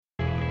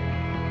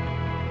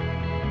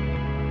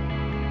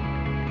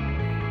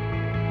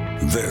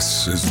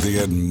This is the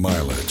Ed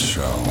Milet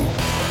Show.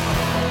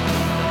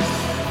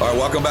 All right,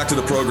 welcome back to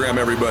the program,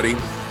 everybody.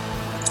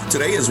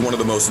 Today is one of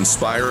the most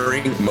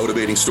inspiring,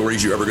 motivating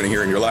stories you're ever going to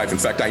hear in your life. In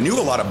fact, I knew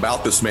a lot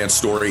about this man's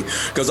story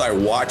because I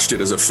watched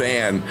it as a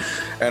fan,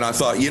 and I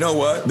thought, you know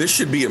what? This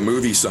should be a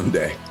movie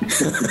someday. And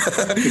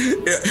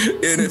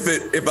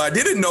if I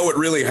didn't know it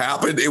really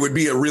happened, it would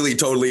be a really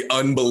totally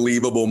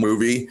unbelievable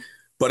movie.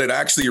 But it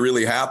actually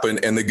really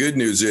happened. And the good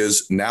news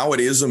is now it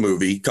is a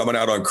movie coming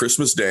out on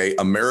Christmas Day,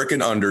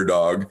 American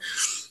Underdog.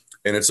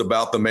 And it's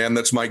about the man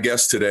that's my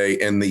guest today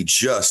and the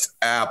just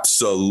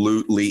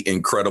absolutely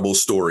incredible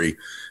story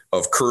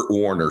of Kurt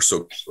Warner.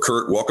 So,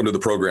 Kurt, welcome to the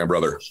program,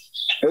 brother.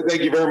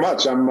 Thank you very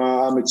much.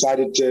 I'm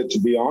excited to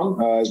be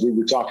on. As we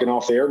were talking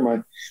off air,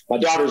 my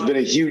daughter's been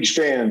a huge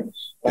fan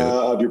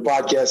of your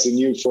podcast and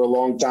you for a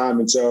long time.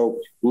 And so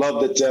love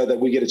that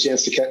we get a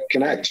chance to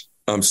connect.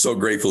 I'm so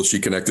grateful she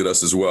connected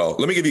us as well.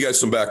 Let me give you guys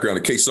some background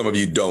in case some of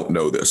you don't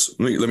know this.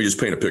 Let me just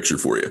paint a picture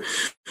for you.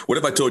 What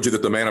if I told you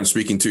that the man I'm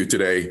speaking to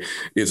today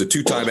is a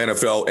two-time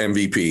NFL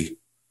MVP,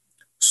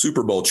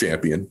 Super Bowl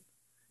champion,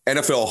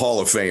 NFL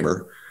Hall of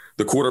Famer,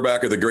 the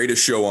quarterback of the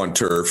greatest show on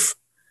turf,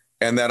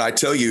 and that I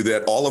tell you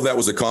that all of that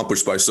was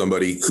accomplished by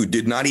somebody who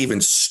did not even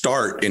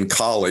start in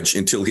college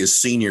until his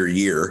senior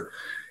year.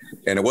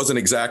 And it wasn't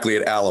exactly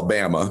at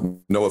Alabama.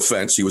 No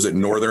offense. He was at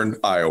Northern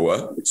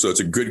Iowa. So it's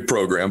a good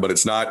program, but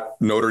it's not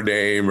Notre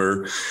Dame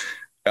or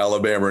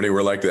Alabama or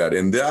anywhere like that.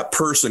 And that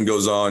person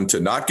goes on to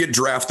not get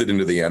drafted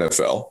into the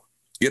NFL,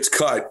 gets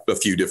cut a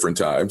few different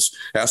times,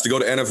 has to go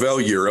to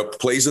NFL Europe,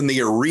 plays in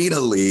the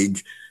Arena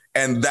League.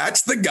 And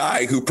that's the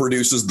guy who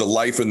produces the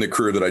life and the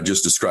career that I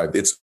just described.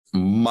 It's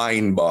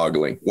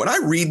mind-boggling. When I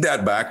read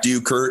that back to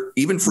you, Kurt,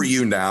 even for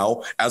you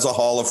now as a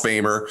Hall of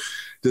Famer,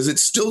 does it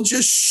still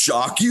just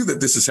shock you that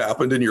this has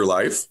happened in your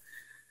life?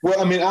 Well,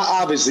 I mean,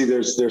 obviously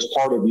there's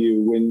part of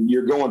you when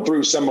you're going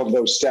through some of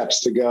those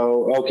steps to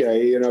go,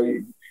 okay, you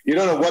don't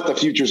know what the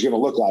future is going to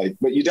look like,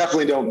 but you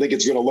definitely don't think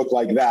it's going to look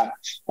like that,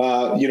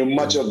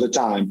 much of the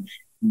time.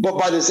 But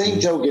by the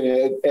same token,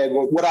 Ed,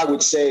 what I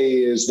would say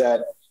is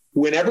that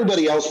when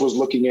everybody else was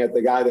looking at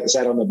the guy that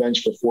sat on the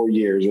bench for 4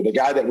 years, or the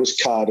guy that was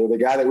cut, or the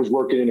guy that was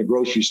working in a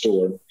grocery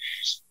store,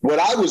 what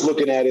I was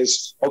looking at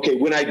is, okay,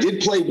 when I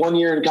did play 1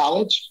 year in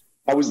college,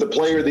 I was the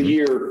player of the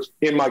year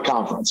in my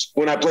conference.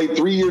 When I played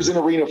 3 years in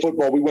arena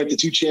football, we went to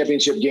 2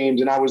 championship games,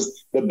 and I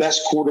was the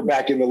best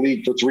quarterback in the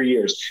league for 3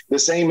 years. The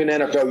same in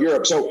NFL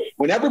Europe. So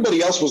when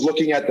everybody else was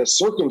looking at the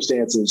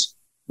circumstances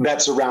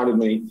that surrounded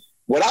me,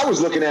 what I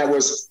was looking at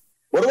was,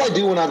 what do I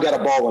do when I've got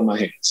a ball in my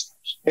hands?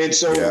 And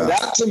so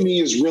that to me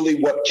is really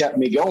what kept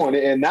me going.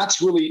 And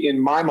that's really, in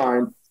my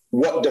mind,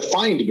 what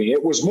defined me.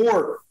 It was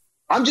more,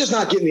 I'm just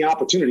not getting the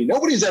opportunity.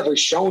 Nobody's ever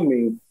shown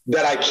me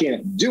that I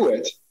can't do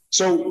it.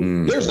 So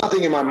there's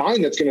nothing in my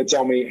mind that's going to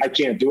tell me I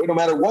can't do it, no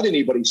matter what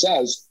anybody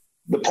says.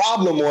 The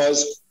problem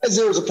was, as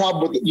there was a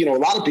problem with, a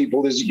lot of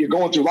people, is you're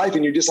going through life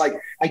and you're just like,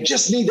 I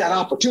just need that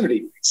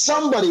opportunity.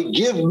 Somebody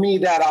give me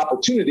that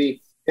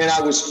opportunity. And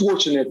I was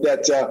fortunate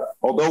that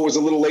although it was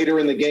a little later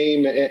in the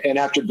game and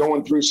after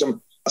going through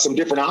some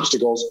different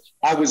obstacles,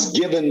 I was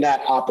given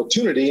that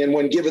opportunity. And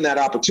when given that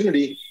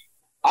opportunity,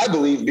 I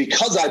believe,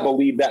 because I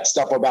believe that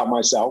stuff about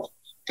myself,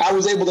 I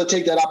was able to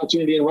take that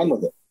opportunity and run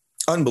with it.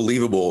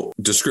 Unbelievable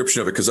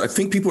description of it, because I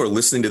think people are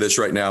listening to this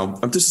right now.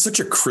 This is such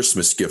a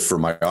Christmas gift for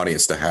my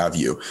audience to have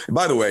you. And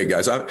by the way,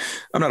 guys, I'm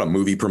not a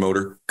movie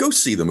promoter. Go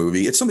see the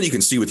movie. It's something you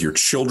can see with your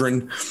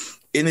children.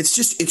 And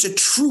it's a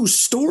true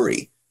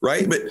story,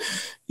 right? But,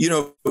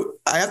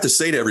 I have to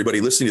say to everybody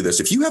listening to this,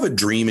 if you have a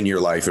dream in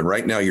your life and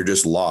right now you're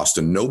just lost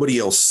and nobody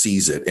else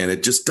sees it and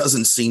it just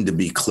doesn't seem to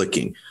be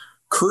clicking,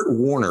 Kurt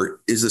Warner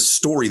is a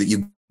story that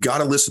you got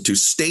to listen to.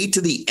 Stay to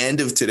the end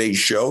of today's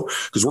show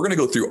because we're going to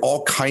go through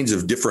all kinds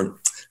of different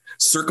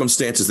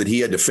circumstances that he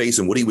had to face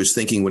and what he was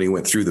thinking when he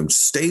went through them.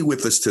 Stay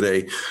with us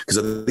today because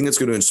I think it's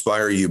going to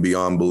inspire you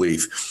beyond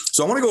belief.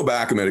 So I want to go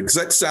back a minute because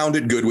that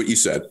sounded good what you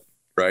said,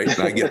 right?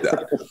 And I get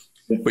that.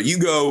 But you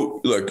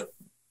go, look,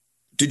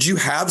 did you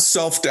have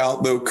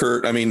self-doubt though,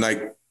 Kurt? I mean,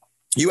 like,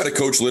 you had a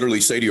coach literally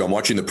say to you, I'm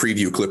watching the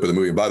preview clip of the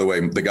movie. By the way,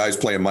 the guys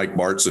playing Mike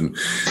Martz and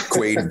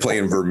Quaid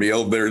playing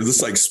Vermeil, they're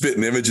just like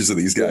spitting images of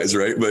these guys,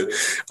 right? But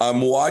I'm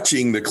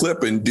watching the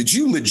clip. And did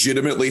you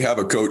legitimately have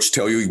a coach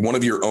tell you, one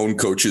of your own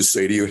coaches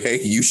say to you,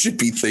 hey, you should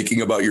be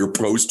thinking about your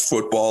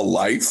post-football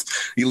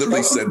life? He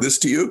literally said this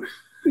to you?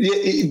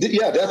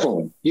 Yeah,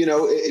 definitely.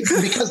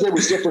 Because there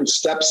was different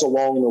steps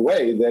along the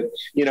way that,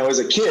 as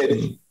a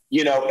kid,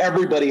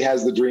 everybody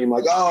has the dream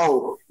like,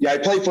 oh, yeah, I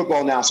play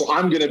football now, so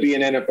I'm going to be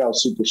an NFL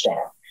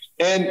superstar.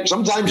 And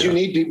sometimes you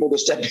need people to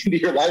step into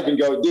your life and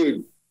go,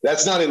 dude,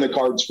 that's not in the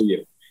cards for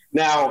you.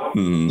 Now,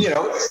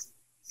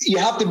 you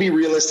have to be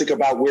realistic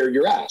about where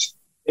you're at.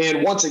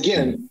 And once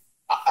again,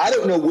 I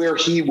don't know where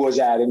he was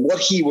at and what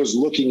he was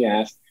looking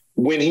at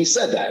when he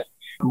said that.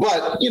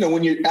 But,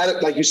 when you're at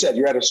it, like you said,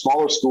 you're at a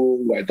smaller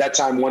school, at that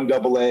time,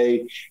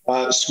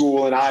 1AA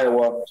school in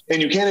Iowa,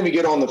 and you can't even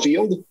get on the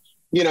field,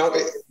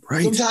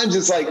 right. Sometimes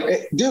it's like,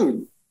 hey,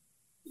 dude,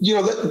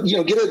 get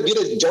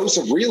a dose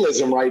of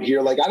realism right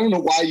here. Like, I don't know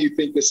why you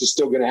think this is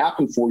still going to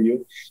happen for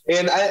you.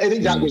 And I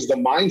think that was the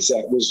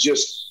mindset, was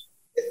just,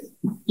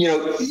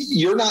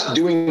 you're not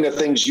doing the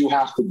things you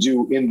have to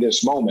do in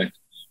this moment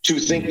to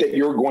think that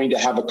you're going to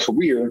have a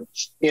career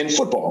in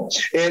football.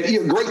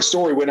 And great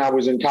story, when I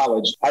was in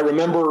college, I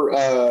remember,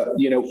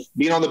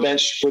 being on the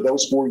bench for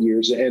those 4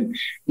 years. And,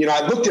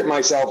 I looked at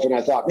myself and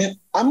I thought, man,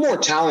 I'm more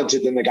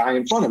talented than the guy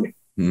in front of me.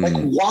 Like,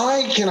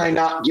 why can I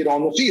not get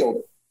on the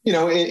field?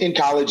 In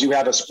college, you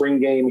have a spring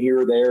game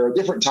here or there,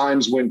 different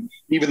times when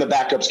even the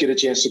backups get a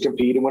chance to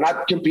compete. And when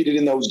I competed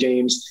in those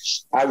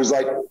games, I was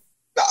like,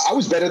 I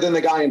was better than the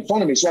guy in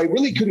front of me. So I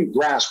really couldn't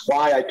grasp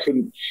why I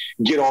couldn't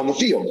get on the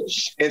field.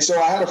 And so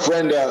I had a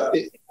friend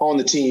on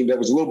the team that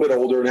was a little bit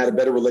older and had a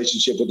better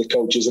relationship with the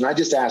coaches. And I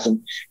just asked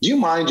him, do you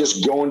mind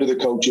just going to the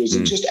coaches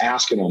and just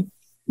asking them,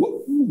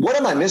 what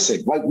am I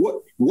missing? Like,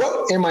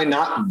 what am I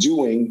not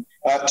doing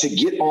to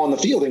get on the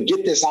field and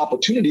get this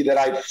opportunity that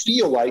I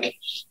feel like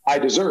I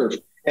deserve?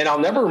 And I'll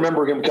never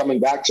remember him coming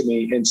back to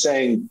me and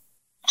saying,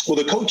 well,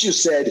 the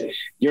coaches said,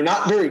 you're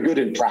not very good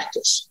in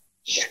practice.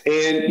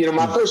 And,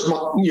 my first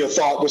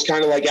thought was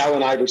kind of like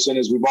Allen Iverson,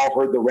 as we've all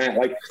heard the rant,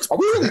 like, are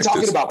we really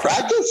talking about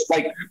practice?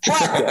 Like,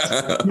 practice.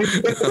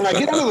 When I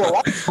get under the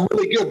light, I'm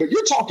really good, but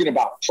you're talking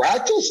about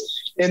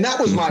practice? And that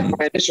was my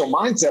initial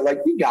mindset.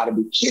 Like, you got to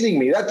be kidding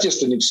me. That's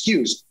just an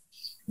excuse.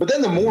 But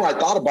then the more I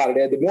thought about it,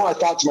 Ed, the more I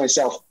thought to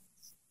myself,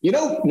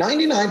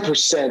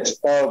 99%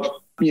 of,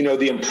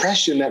 the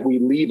impression that we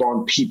leave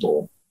on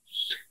people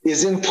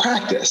is in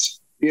practice.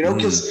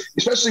 Because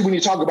especially when you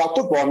talk about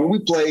football, I mean, we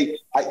play,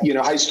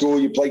 high school,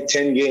 you play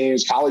 10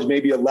 games, college,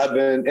 maybe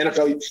 11,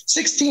 NFL,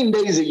 16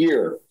 days a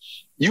year.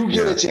 You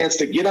get a chance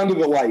to get under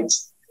the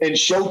lights and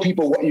show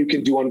people what you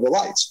can do under the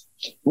lights.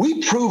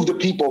 We prove to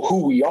people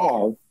who we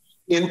are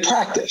in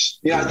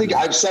practice. I think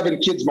I have 7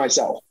 kids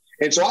myself.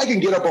 And so I can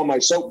get up on my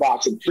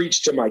soapbox and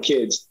preach to my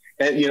kids,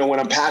 and, when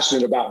I'm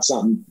passionate about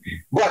something.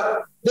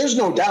 But there's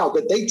no doubt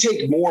that they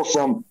take more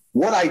from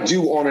what I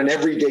do on an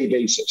everyday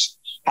basis.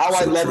 How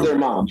I love their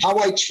mom, how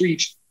I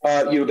treat,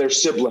 their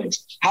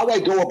siblings, how I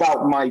go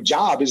about my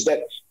job, is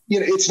that,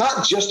 it's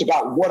not just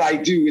about what I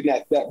do in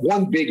that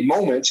one big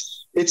moment.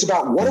 It's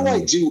about what do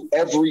I do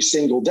every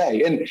single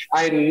day? And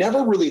I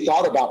never really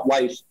thought about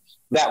life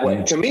that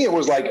way. To me, it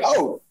was like,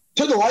 oh,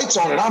 turn the lights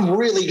on and I'm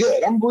really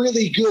good. I'm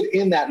really good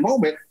in that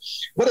moment.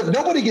 But if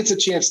nobody gets a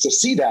chance to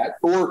see that,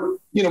 or,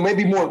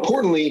 maybe more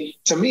importantly,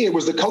 to me, it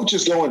was the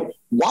coaches going,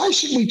 why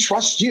should we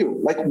trust you?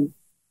 Like,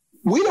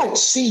 we don't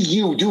see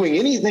you doing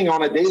anything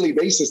on a daily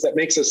basis that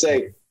makes us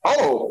say,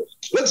 oh,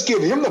 let's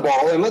give him the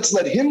ball and let's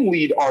let him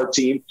lead our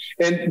team.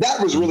 And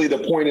that was really the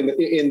point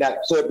in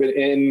that clip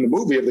in the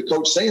movie of the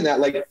coach saying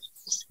that, like,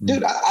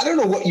 dude, I don't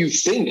know what you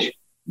think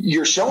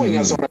you're showing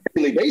us on a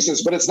daily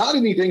basis, but it's not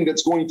anything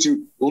that's going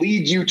to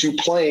lead you to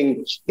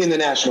playing in the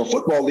National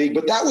Football League.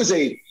 But that was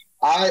a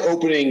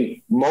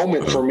eye-opening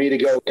moment for me to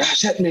go,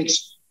 gosh, that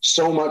makes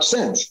so much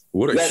sense.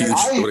 What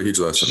a huge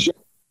lesson.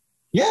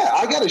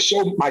 I got to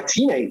show my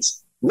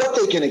teammates what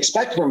they can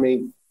expect from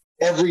me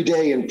every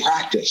day in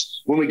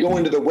practice. When we go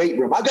into the weight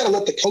room, I've got to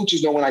let the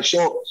coaches know when I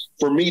show up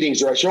for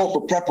meetings or I show up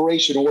for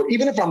preparation, or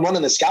even if I'm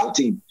running the scout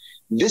team,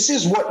 this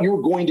is what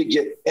you're going to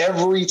get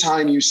every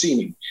time you see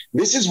me.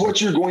 This is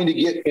what you're going to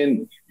get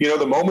in,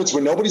 the moments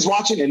when nobody's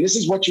watching. And this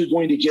is what you're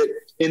going to get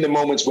in the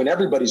moments when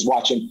everybody's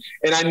watching.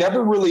 And I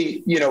never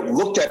really,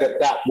 looked at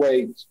it that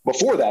way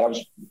before that. I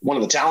was one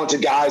of the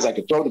talented guys. I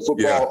could throw the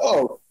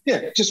football.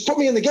 Just put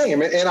me in the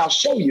game and I'll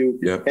show you.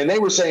 Yep. And they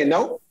were saying,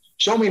 no,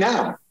 show me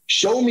now.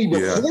 Show me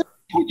before I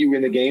put you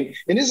in the game.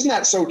 And isn't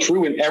that so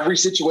true in every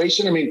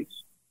situation? I mean,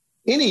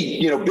 any,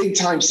 big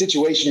time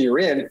situation you're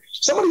in,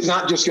 somebody's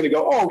not just going to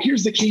go, oh,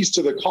 here's the keys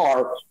to the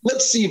car.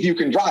 Let's see if you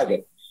can drive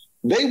it.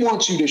 They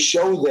want you to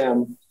show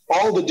them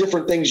all the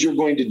different things you're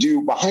going to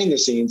do behind the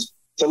scenes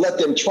to let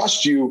them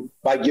trust you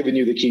by giving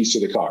you the keys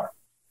to the car.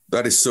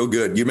 That is so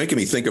good. You're making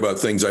me think about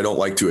things I don't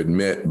like to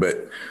admit,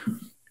 but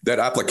that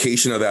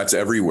application of that's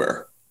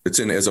everywhere. It's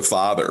in as a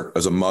father,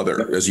 as a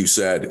mother, as you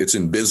said, it's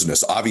in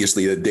business,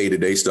 obviously the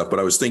day-to-day stuff. But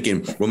I was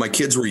thinking when my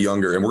kids were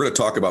younger, and we're going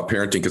to talk about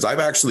parenting, because I've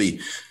actually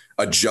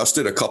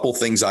adjusted a couple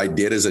things I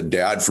did as a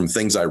dad from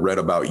things I read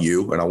about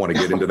you. And I want to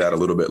get into that a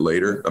little bit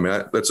later. I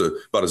mean, that's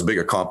about as big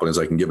a compliment as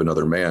I can give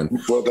another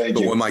man. Well, thank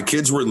you. When my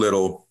kids were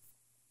little,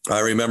 I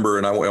remember,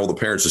 and I want all the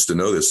parents just to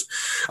know this,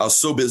 I was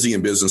so busy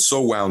in business,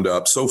 so wound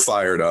up, so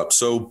fired up,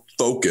 so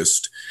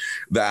focused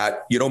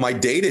that, my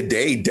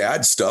day-to-day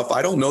dad stuff,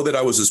 I don't know that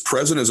I was as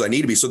present as I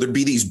need to be. So there'd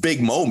be these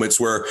big moments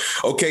where,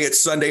 okay,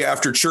 it's Sunday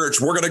after church,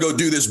 we're going to go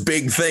do this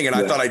big thing. And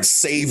I thought I'd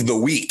save the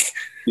week,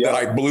 that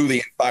I blew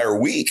the entire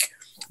week.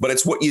 But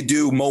it's what you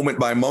do moment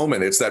by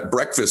moment. It's that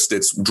breakfast.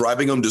 It's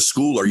driving them to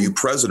school. Are you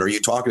present? Are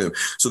you talking to them?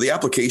 So the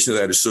application of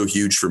that is so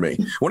huge for me.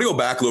 I want to go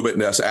back a little bit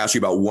and ask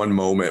you about one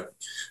moment,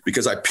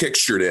 because I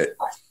pictured it.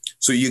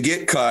 So you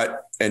get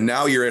cut and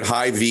now you're at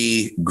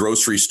Hy-Vee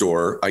grocery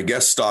store, I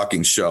guess,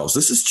 stocking shelves.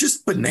 This is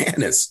just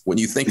bananas when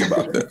you think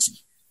about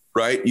this,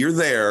 right? You're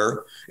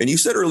there. And you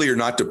said earlier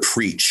not to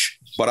preach,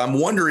 But I'm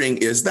wondering,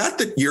 is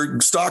that you're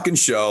stocking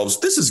shelves?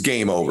 This is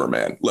game over,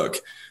 man. Look,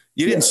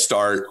 you didn't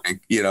start,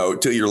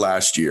 till your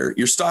last year.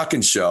 You're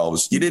stocking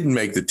shelves. You didn't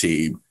make the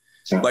team.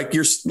 Like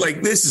this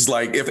is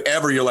like, if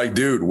ever you're like,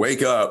 dude,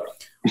 wake up.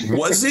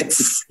 Was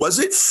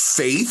it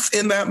faith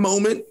in that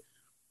moment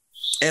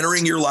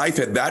entering your life?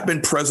 Had that been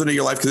present in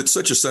your life? Because it's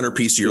such a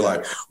centerpiece of your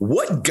life.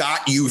 What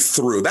got you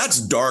through? That's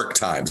dark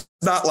times.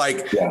 It's not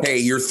like, hey,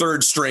 you're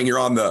third string, you're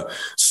on the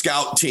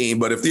scout team.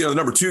 But if the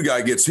number 2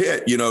 guy gets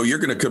hit, you're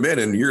going to come in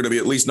and you're going to be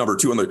at least number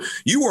 2 on the.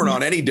 You weren't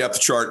on any depth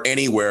chart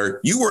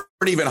anywhere. You weren't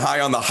even high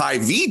on the high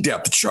V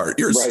depth chart.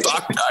 You're a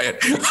stock guy at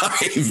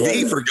high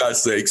V, for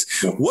God's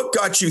sakes. What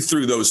got you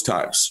through those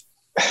times?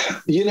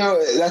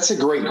 That's a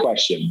great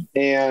question.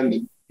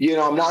 And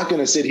I'm not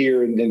going to sit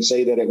here and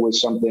say that it was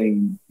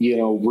something,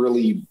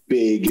 really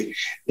big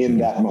in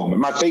that moment.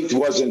 My faith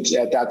wasn't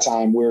at that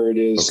time where it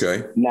is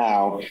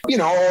now,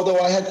 although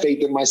I had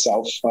faith in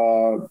myself,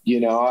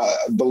 I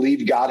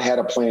believed God had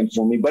a plan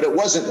for me, but it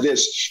wasn't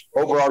this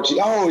overarching,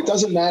 it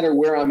doesn't matter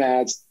where I'm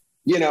at,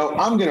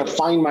 I'm going to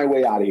find my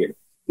way out of here.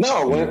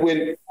 No,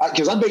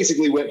 because I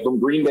basically went from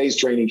Green Bay's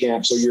training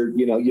camp. So you're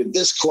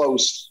this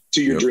close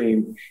to your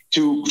dream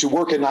to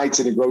working nights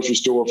in a grocery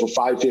store for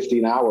 $5.50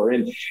 an hour.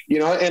 And,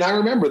 and I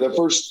remember the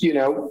first,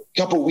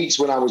 couple of weeks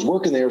when I was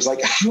working there, it was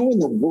like, how in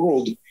the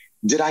world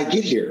did I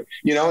get here?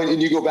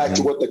 And you go back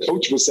to what the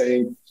coach was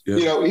saying,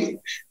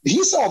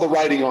 he saw the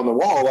writing on the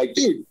wall, like,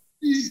 dude,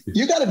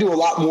 you got to do a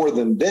lot more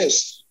than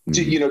this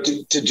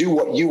to do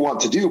what you want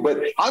to do.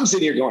 But I'm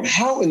sitting here going,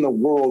 how in the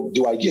world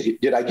did I get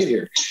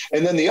here?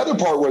 And then the other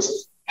part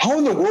was, how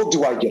in the world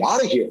do I get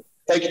out of here?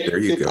 Like,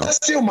 if that's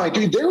still my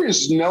dream, there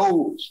is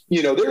no,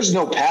 there's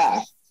no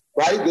path,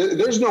 right?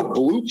 There's no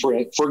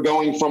blueprint for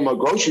going from a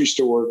grocery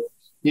store,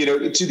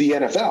 to the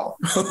NFL.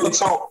 And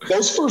so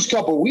those first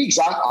couple of weeks,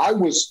 I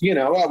was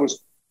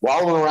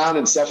wallowing around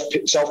in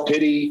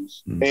self-pity.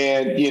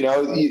 And,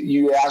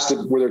 you asked,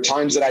 were there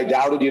times that I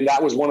doubted you? And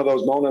that was one of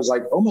those moments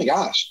like, oh my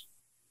gosh,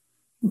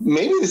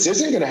 maybe this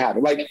isn't going to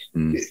happen. Like,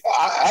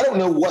 I don't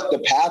know what the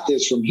path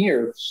is from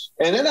here.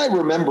 And then I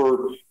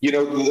remember,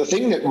 the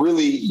thing that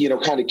really,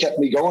 kind of kept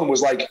me going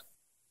was like,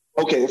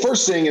 okay, the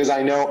first thing is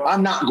I know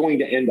I'm not going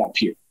to end up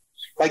here.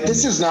 Like,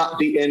 this is not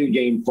the end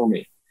game for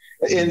me.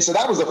 And so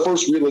that was the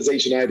first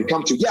realization I had to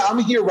come to. Yeah, I'm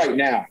here right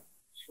now,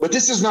 but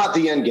this is not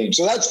the end game.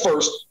 So that's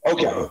first.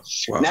 Okay. Wow.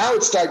 Now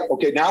it's like,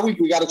 okay, now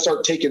we got to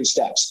start taking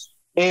steps.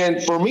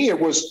 And for me, it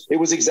was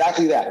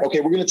exactly that.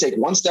 Okay, we're going to take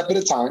one step at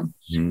a time.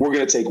 We're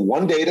going to take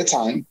one day at a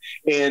time.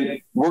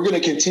 And we're going to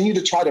continue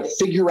to try to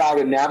figure out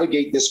and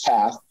navigate this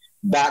path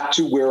back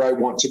to where I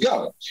want to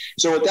go.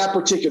 So at that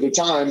particular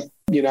time,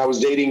 I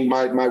was dating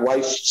my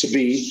wife to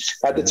be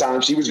at the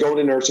time. She was going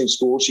to nursing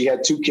school. She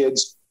had 2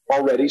 kids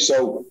already.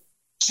 So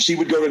she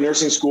would go to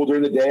nursing school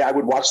during the day. I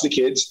would watch the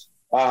kids,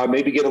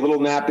 maybe get a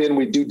little nap in.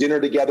 We'd do dinner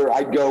together.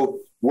 I'd go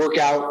work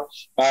out,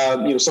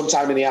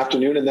 sometime in the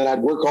afternoon, and then I'd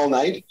work all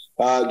night,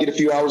 get a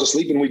few hours of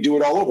sleep, and we'd do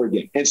it all over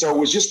again. And so it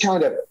was just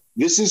kind of,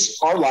 this is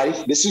our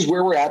life. This is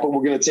where we're at, but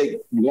we're going to take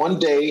one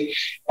day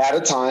at a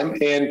time.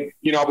 And,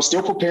 I was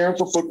still preparing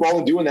for football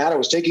and doing that. I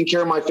was taking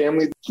care of my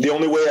family the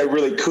only way I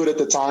really could at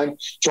the time,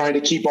 trying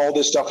to keep all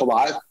this stuff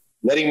alive,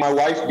 letting my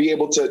wife be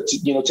able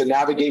to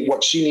navigate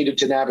what she needed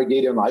to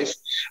navigate in life.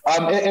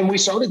 And we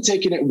started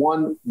taking it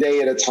one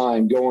day at a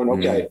time, going,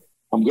 okay,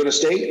 I'm going to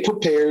stay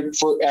prepared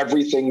for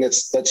everything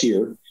that's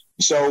here.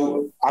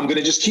 So I'm going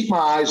to just keep my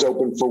eyes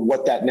open for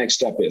what that next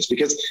step is,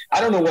 because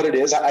I don't know what it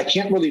is. I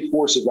can't really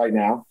force it right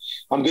now.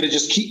 I'm going to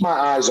just keep my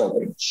eyes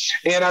open.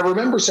 And I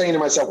remember saying to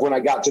myself when I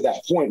got to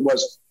that point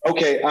was,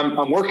 okay,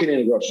 I'm working in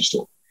a grocery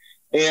store.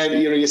 And,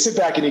 you sit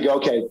back and you go,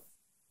 okay,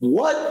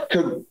 what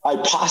could I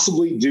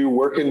possibly do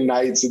working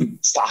nights and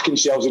stocking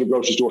shelves in a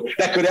grocery store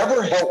that could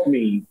ever help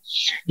me,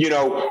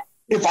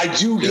 if I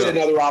do get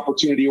another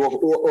opportunity or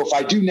if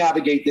I do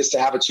navigate this to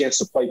have a chance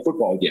to play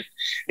football again.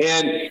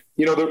 And,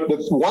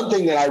 the one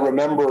thing that I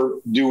remember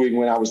doing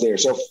when I was there,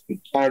 so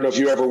I don't know if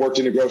you ever worked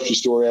in a grocery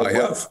store. I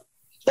have.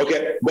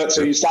 Okay. But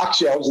so you stock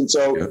shelves. And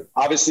so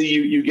obviously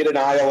you get an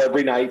aisle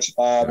every night,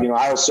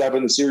 aisle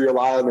 7, the cereal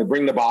aisle, and they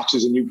bring the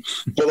boxes and you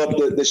fill up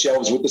the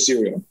shelves with the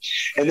cereal.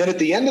 And then at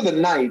the end of the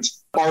night,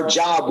 our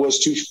job was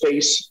to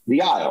face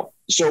the aisle.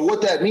 So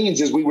what that means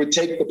is we would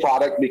take the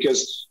product,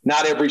 because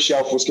not every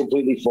shelf was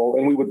completely full,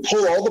 and we would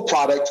pull all the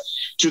product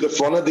to the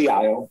front of the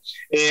aisle.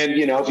 And,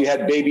 if you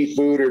had baby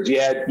food or if you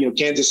had,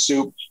 Kansas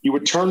soup, you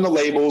would turn the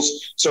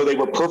labels so they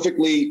were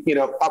perfectly,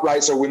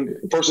 upright. So when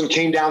the person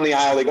came down the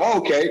aisle, they go, oh,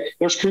 okay,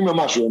 there's cream of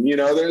mushroom,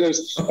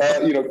 there's,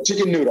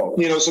 chicken noodle,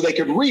 so they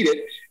could read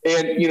it.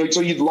 And,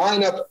 so you'd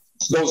line up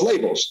those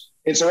labels.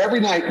 And so every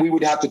night we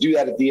would have to do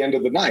that at the end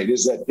of the night,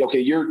 is that,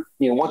 okay,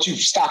 once you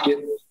stock it,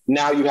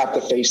 now you have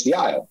to face the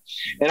aisle.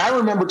 And I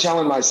remember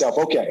telling myself,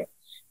 okay,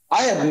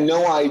 I have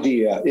no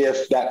idea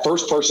if that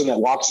first person that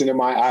walks into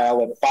my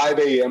aisle at 5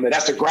 a.m. that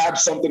has to grab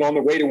something on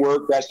the way to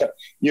work, has to,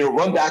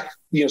 run back,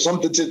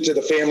 something to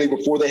the family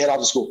before they head off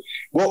to school,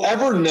 will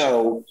ever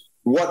know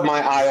what my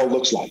aisle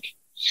looks like.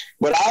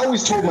 But I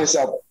always told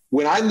myself,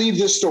 when I leave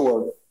this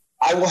store,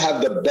 I will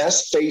have the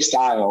best faced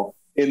aisle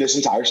in this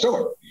entire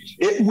story.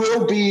 It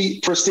will be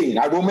pristine.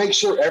 I will make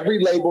sure every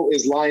label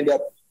is lined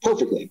up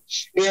perfectly.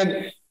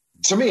 And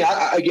to me,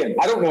 I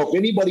don't know if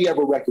anybody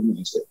ever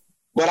recognized it,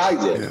 but I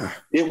did. Yeah.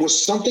 It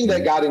was something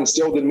that got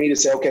instilled in me to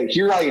say, okay,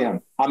 here I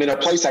am. I'm in a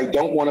place I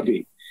don't want to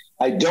be.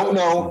 I don't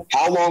know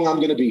how long I'm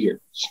going to be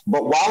here.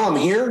 But while I'm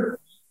here,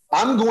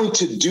 I'm going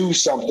to do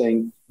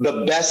something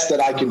the best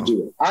that I can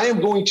do. I am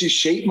going to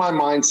shape my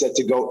mindset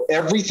to go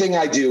everything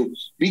I do,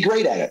 be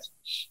great at it.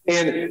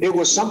 And it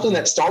was something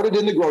that started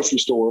in the grocery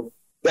store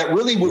that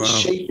really would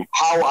shape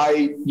how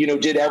I,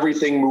 did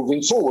everything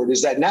moving forward.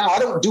 Is that now I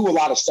don't do a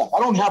lot of stuff. I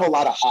don't have a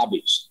lot of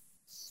hobbies.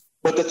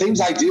 But the things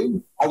I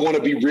do, I want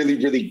to be really,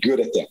 really good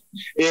at them.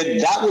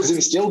 And that was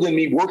instilled in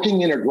me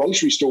working in a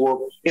grocery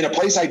store in a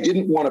place I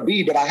didn't want to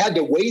be, but I had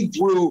to wade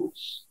through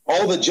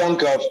all the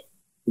junk of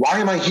why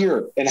am I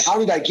here? And how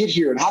did I get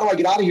here? And how do I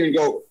get out of here and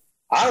go,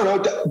 I don't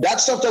know.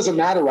 That stuff doesn't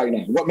matter right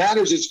now. What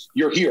matters is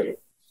you're here.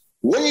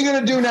 What are you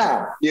going to do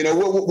now?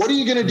 What are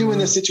you going to do in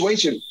this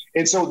situation?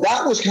 And so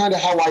that was kind of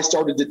how I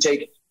started to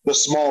take the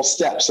small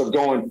steps of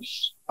going,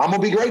 I'm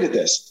going to be great at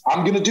this.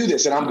 I'm going to do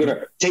this. And I'm going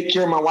to take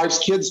care of my wife's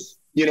kids,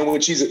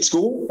 when she's at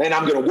school, and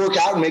I'm going to work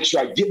out and make sure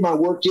I get my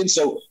work in.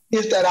 So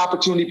if that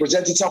opportunity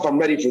presents itself, I'm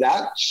ready for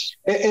that.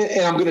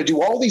 And I'm going to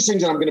do all these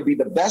things, and I'm going to be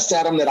the best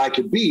at them that I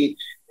could be.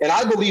 And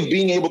I believe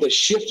being able to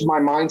shift my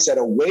mindset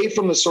away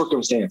from the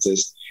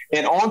circumstances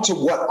and onto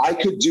what I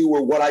could do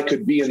or what I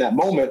could be in that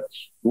moment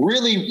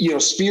really,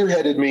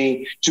 spearheaded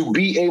me to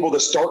be able to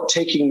start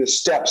taking the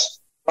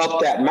steps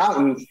up that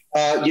mountain,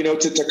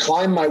 to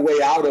climb my way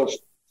out of,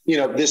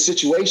 this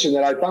situation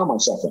that I found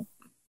myself in.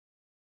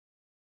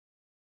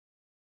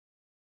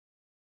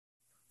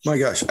 My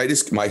gosh,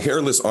 my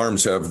hairless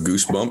arms have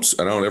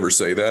goosebumps. I don't ever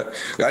say that.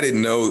 I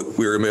didn't know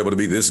we were able to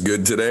be this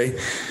good today.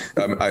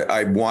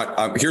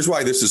 Here's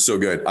why this is so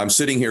good. I'm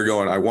sitting here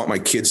going, I want my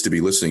kids to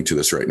be listening to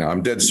this right now.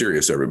 I'm dead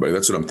serious, everybody.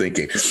 That's what I'm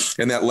thinking.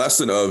 And that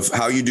lesson of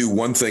how you do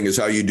one thing is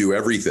how you do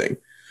everything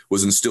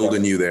was instilled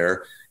in you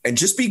there. And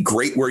just be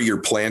great where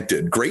you're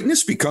planted.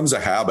 Greatness becomes a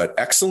habit.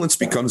 Excellence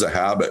becomes a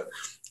habit.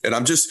 And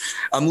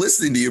I'm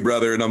listening to you,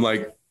 brother. And I'm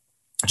like,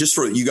 just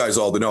for you guys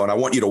all to know, and I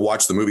want you to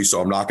watch the movie,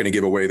 so I'm not going to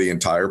give away the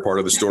entire part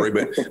of the story,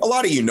 but a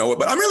lot of you know it.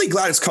 But I'm really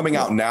glad it's coming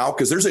out now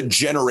because there's a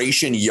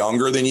generation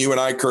younger than you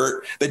and I,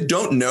 Kurt, that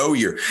don't know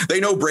you. They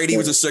know Brady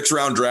was a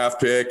 6th-round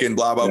draft pick and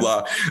blah, blah,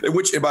 blah.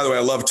 Which, and by the way,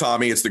 I love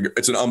Tommy. It's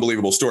an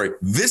unbelievable story.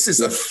 This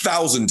is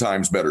 1,000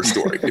 times better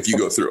story if you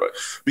go through it.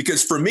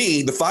 Because for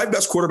me, the 5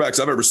 best quarterbacks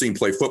I've ever seen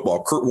play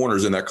football, Kurt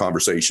Warner's in that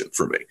conversation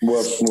for me.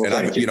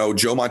 And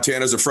Joe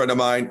Montana's a friend of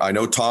mine. I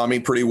know Tommy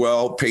pretty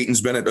well.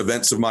 Peyton's been at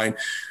events of mine.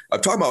 I'm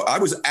talking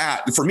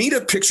about, for me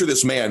to picture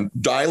this man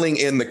dialing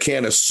in the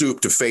can of soup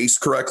to face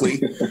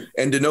correctly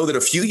and to know that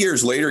a few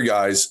years later,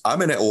 guys,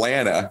 I'm in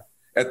Atlanta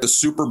at the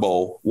Super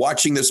Bowl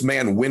watching this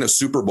man win a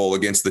Super Bowl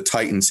against the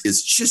Titans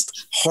is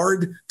just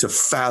hard to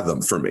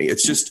fathom for me.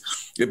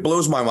 It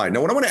blows my mind.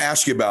 Now, what I want to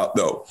ask you about,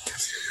 though,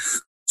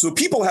 so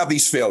people have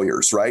these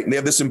failures, right? And they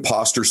have this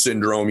imposter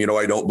syndrome,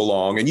 I don't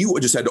belong. And you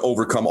just had to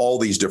overcome all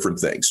these different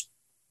things.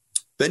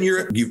 Then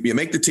you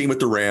make the team with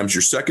the Rams,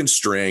 your second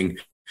string.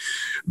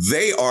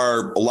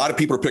 A lot of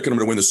people are picking them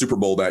to win the Super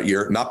Bowl that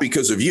year, not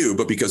because of you,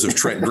 but because of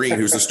Trent Green,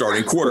 who's the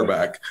starting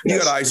quarterback. You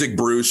got Isaac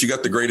Bruce, you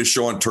got the greatest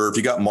show on turf,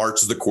 you got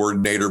March as the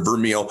coordinator,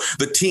 Vermeil.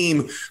 The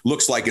team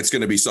looks like it's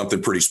going to be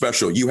something pretty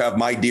special. You have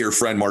my dear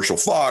friend, Marshall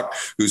Faulk,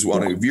 who's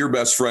one of your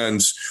best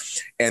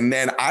friends. And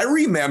then I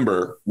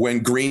remember when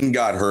Green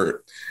got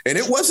hurt, and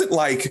it wasn't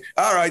like,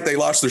 all right, they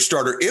lost their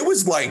starter. It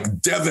was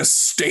like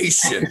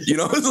devastation.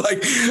 It was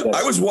like,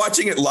 I was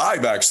watching it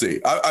live,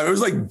 actually. I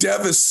was like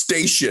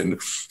devastation.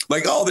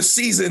 Like, oh, the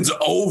season's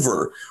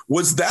over.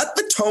 Was that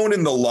the tone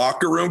in the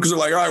locker room? Because they're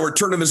like, all right, we're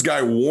turning this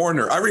guy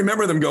Warner. I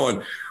remember them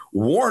going,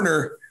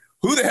 Warner?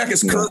 Who the heck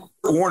is Kurt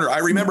Warner? I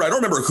don't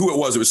remember who it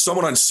was. It was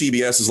someone on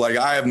CBS is like,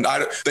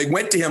 they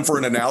went to him for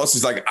an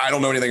analysis. Like, I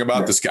don't know anything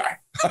about this guy.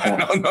 I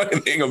don't know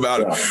anything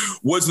about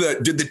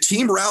it. Did the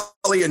team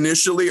rally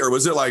initially, or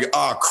was it like,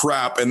 oh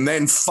crap, and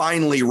then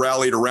finally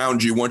rallied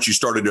around you once you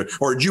started to,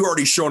 or had you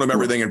already shown them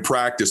everything in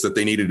practice that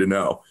they needed to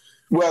know?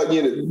 Well,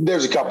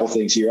 there's a couple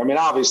things here. I mean,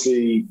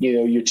 obviously,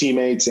 your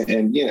teammates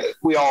and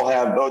we all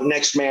have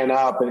next man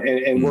up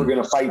and we're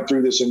going to fight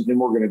through this and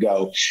we're going to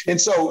go.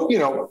 And so,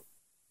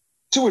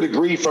 to a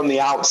degree from the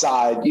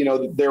outside,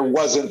 there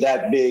wasn't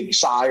that big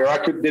sigh, or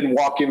I didn't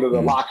walk into the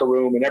locker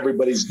room and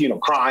everybody's,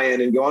 crying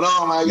and going,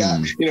 oh my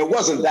God, it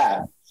wasn't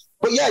that.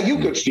 But yeah, you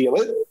could feel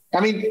it. I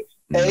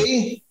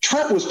mean,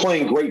 Trent was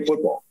playing great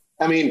football.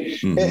 I mean,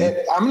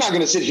 I'm not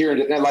going to sit here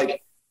and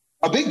like,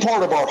 a big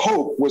part of our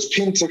hope was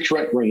pinned to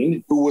Trent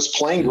Green, who was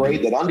playing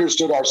great, that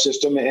understood our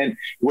system and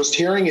was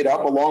tearing it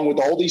up along with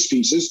all these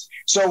pieces.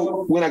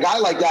 So when a guy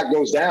like that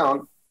goes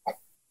down,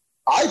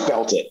 I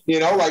felt it,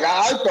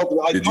 I felt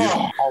like,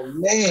 oh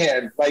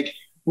man, like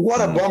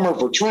what a bummer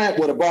for Trent,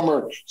 what a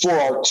bummer for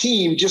our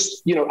team,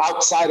 just,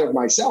 outside of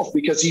myself,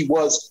 because he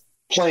was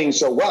playing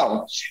so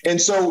well.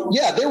 And so,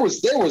 yeah, there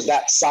was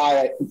that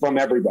sigh from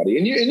everybody,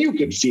 and you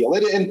could feel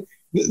it. And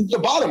the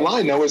bottom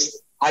line though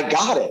is I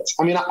got it.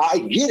 I mean, I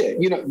get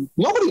it. You know,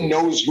 nobody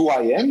knows who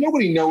I am.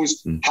 Nobody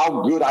knows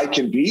how good I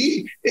can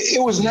be.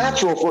 It was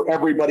natural for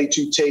everybody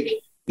to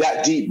take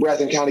that deep breath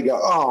and kind of go,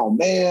 oh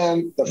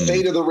man, the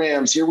fate of the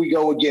Rams, here we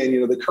go again.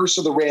 You know, the curse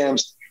of the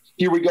Rams,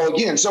 here we go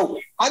again. So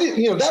I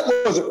didn't, you know,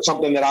 that wasn't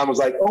something that I was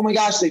like, oh my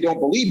gosh, they don't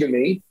believe in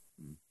me.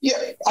 Yeah,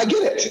 I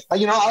get it.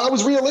 You know, I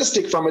was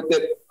realistic from it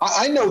that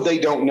I know they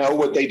don't know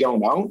what they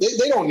don't know.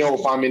 They don't know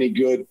if I'm any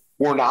good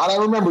or not. I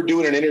remember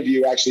doing an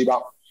interview actually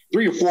about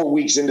 3 or 4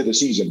 weeks into the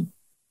season.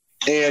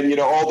 And, you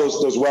know, all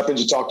those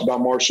weapons you talked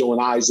about, Marshall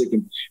and Isaac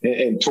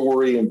and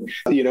Torrey and,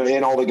 you know,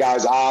 and all the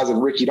guys, Oz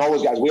and Ricky and all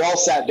those guys, we all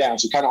sat down.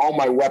 So kind of all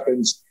my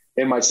weapons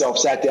and myself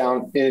sat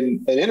down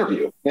in an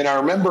interview. And I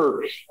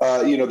remember,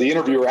 you know, the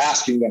interviewer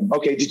asking them,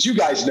 okay, did you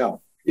guys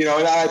know? You know,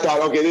 and I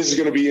thought, okay, this is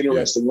going to be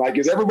interesting. Like,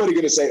 is everybody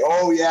going to say,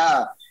 oh,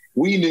 yeah,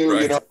 we knew,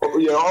 right.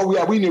 Oh,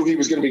 yeah, we knew he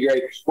was going to be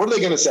great. What are they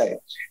going to say?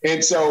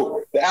 And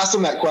so they asked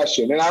him that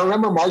question. And I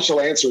remember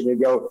Marshall answered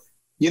and go,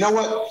 you know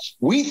what?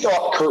 We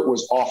thought Kurt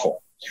was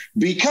awful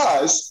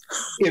because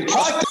in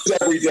practice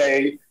every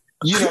day,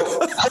 you know,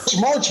 Coach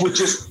March would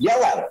just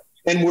yell at him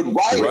and would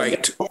ride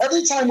him.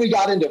 Every time we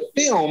got into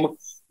film,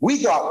 we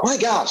thought, my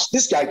gosh,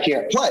 this guy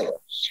can't play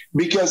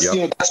because,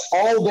 you know, that's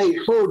all they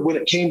heard when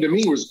it came to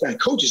me was,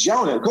 Coach is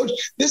yelling at him. Coach,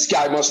 this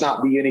guy must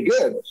not be any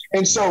good.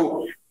 And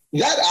so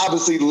that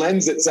obviously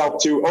lends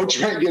itself to, oh,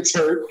 Trent gets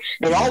hurt.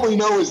 And all we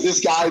know is this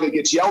guy that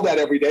gets yelled at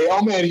every day.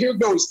 Oh, man, here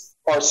goes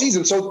our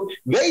season. So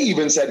they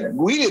even said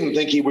we didn't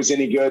think he was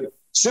any good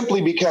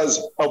simply because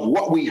of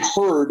what we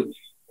heard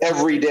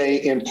every day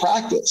in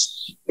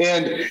practice.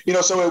 And, you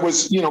know, so it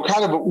was, you know,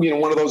 kind of, you know,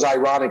 one of those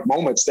ironic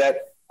moments that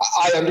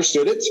I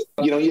understood it.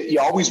 You know, you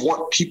always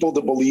want people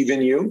to believe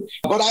in you,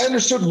 but I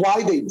understood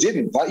why they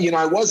didn't. You know,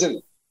 I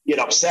wasn't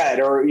upset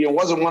or, you know, it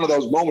wasn't one of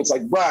those moments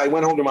like, bro, I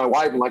went home to my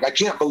wife and like, I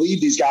can't believe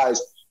these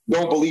guys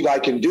don't believe I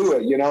can do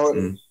it. You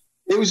know,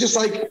 it was just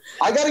like,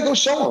 I got to go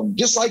show them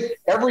just like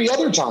every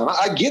other time.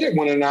 I get it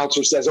when an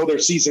announcer says, oh, their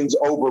season's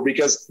over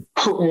because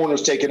Kurt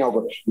Warner's taken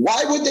over.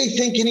 Why would they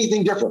think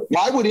anything different?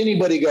 Why would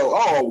anybody go,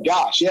 oh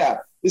gosh, yeah,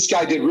 this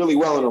guy did really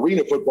well in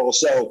arena football,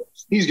 so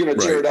he's going to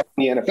tear it up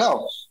in the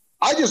NFL.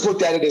 I just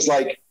looked at it as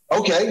like,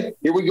 okay,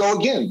 here we go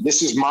again.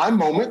 This is my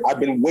moment. I've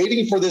been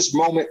waiting for this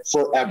moment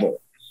forever.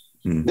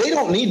 They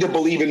don't need to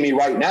believe in me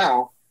right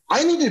now.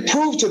 I need to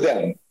prove to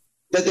them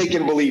that they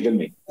can believe in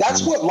me.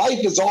 That's what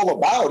life is all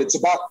about. It's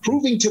about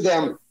proving to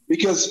them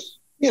because,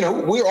 you know,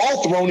 we're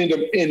all thrown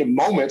into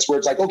moments where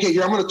it's like, okay,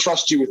 here, I'm going to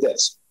trust you with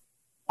this.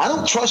 I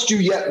don't trust you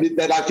yet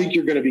that I think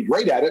you're going to be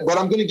great at it, but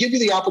I'm going to give you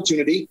the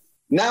opportunity.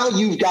 Now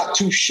you've got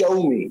to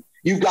show me.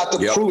 You've got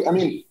to prove. I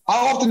mean,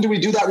 how often do we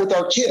do that with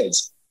our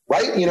kids?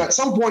 Right? You know, at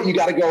some point you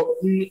got to go,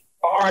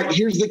 all right,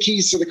 here's the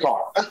keys to the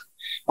car.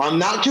 I'm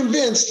not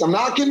convinced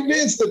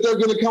that they're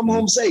going to come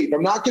home safe.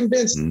 I'm not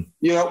convinced,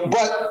 you know,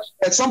 but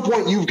at some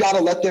point you've got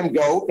to let them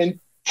go and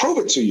prove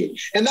it to you.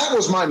 And that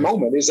was my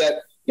moment is that,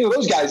 you know,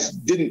 those guys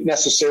didn't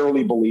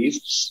necessarily believe,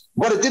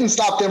 but it didn't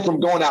stop them from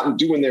going out and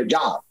doing their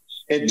job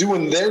and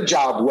doing their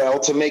job well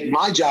to make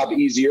my job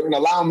easier and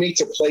allow me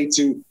to play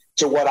to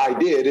what I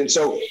did. And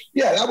so,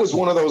 yeah, that was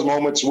one of those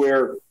moments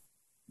where,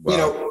 you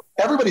know,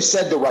 everybody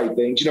said the right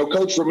things. You know,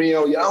 Coach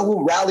Romeo,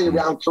 we'll rally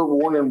around Kurt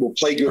Warner and we'll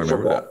play good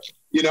football. That.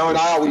 You know, and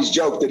I always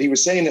joke that he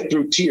was saying it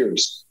through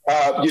tears.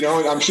 You know,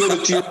 and I'm sure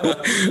the tears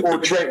were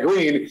for Trent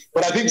Green,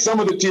 but I think some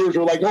of the tears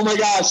were like, oh my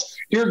gosh,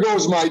 here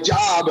goes my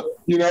job.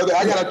 You know,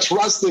 I got to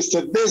trust this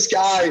to this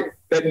guy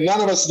that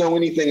none of us know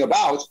anything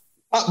about.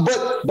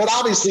 But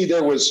obviously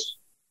there was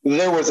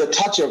a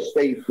touch of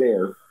faith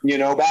there, you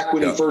know, back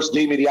when he first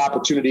gave me the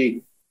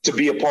opportunity to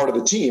be a part of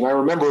the team. I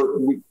remember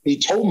he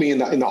told me in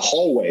the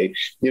hallway,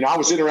 you know, I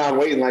was sitting around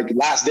waiting like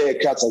last day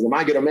of cuts, like, am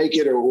I going to make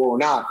it or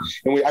not?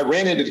 And I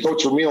ran into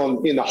Coach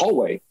Ramil in the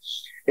hallway.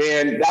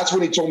 And that's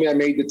when he told me I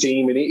made the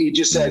team. And he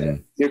just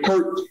said, you know,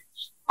 Kurt,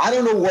 I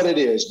don't know what it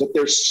is, but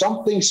there's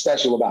something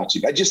special about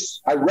you.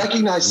 I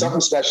recognize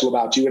something special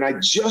about you. And I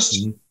just,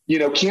 you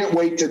know, can't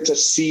wait to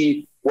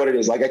see what it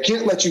is. Like, I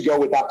can't let you go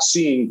without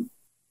seeing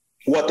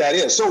what that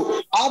is. So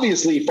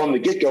obviously from the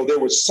get-go, there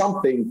was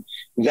something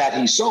that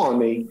he saw in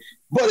me,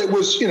 but it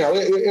was, you know,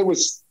 it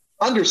was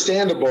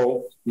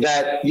understandable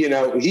that, you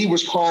know, he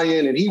was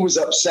crying and he was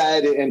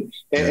upset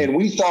and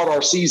we thought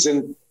our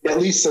season,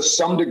 at least to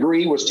some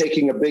degree, was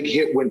taking a big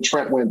hit when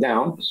Trent went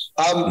down.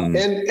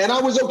 And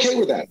I was okay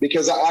with that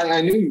because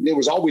I knew it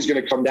was always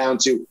going to come down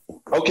to,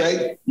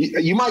 okay,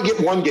 you might get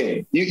one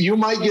game, you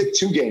might get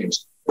 2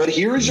 games, but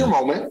here is your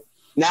moment.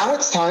 Now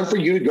it's time for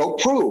you to go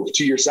prove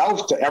to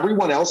yourself, to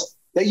everyone else,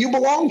 that you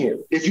belong here.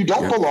 If you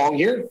don't belong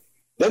here,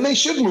 then they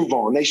should move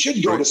on. They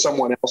should go to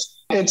someone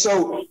else. And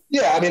so,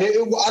 yeah, I mean,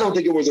 I don't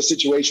think it was a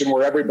situation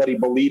where everybody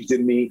believed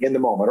in me in the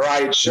moment, or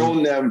I had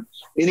shown them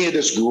any of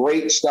this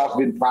great stuff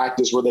in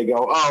practice where they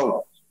go,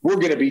 oh, we're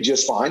going to be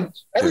just fine.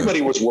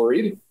 Everybody was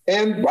worried,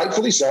 and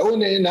rightfully so.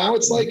 And now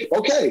it's like,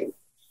 okay,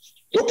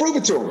 go prove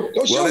it to them.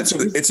 Go show it to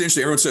them. It's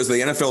interesting. Everyone says the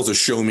NFL is a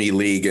show me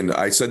league. And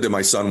I said to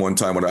my son one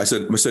time when I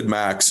said,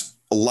 Max,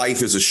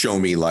 life is a show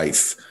me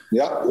life.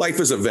 Yeah. Life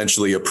is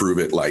eventually a prove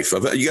it life.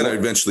 You got to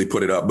eventually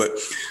put it up. But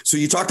so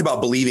you talked about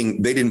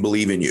believing they didn't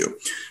believe in you.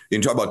 You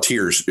talk about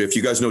tears. If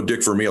you guys know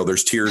Dick Vermeil,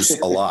 there's tears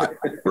a lot,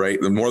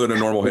 right? More than a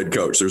normal head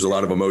coach. There's a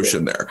lot of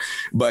emotion there.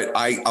 But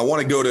I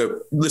want to go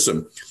to,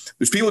 listen,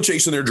 there's people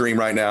chasing their dream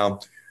right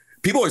now.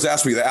 People always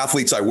ask me, the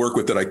athletes I work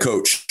with that I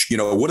coach,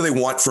 what do they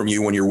want from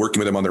you when you're working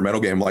with them on their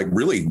mental game? Like,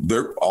 really,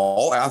 they're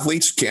all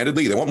athletes,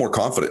 candidly, they want more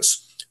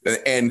confidence.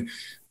 And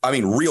I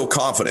mean, real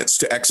confidence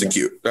to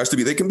execute. It has to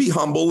be, they can be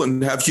humble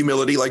and have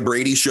humility like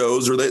Brady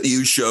shows or that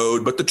you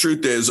showed. But the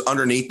truth is,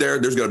 underneath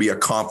there's going to be a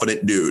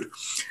confident dude,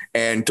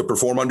 and to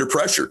perform under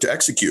pressure, to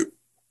execute.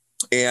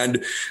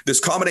 And this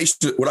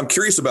combination, what I'm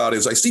curious about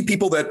is I see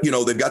people that,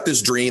 they've got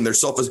this dream, they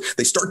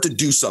start to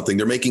do something,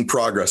 they're making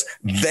progress.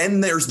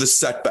 Then there's the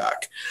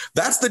setback.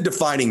 That's the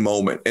defining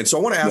moment. And so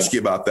I want to ask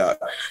you about that.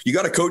 You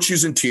got a coach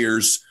who's in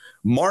tears.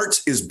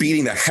 Mart is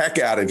beating the heck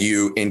out of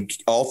you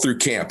all through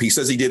camp. He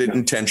says he did it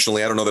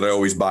intentionally. I don't know that I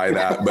always buy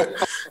that, but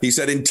he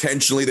said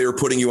intentionally they were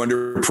putting you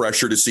under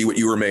pressure to see what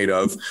you were made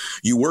of.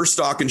 You were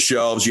stocking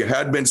shelves. You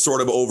had been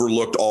sort of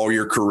overlooked all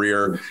your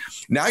career.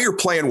 Now you're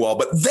playing well.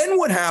 But then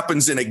what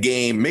happens in a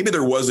game, maybe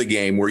there was a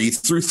game where you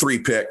threw 3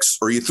 picks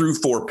or you threw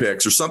 4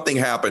 picks or something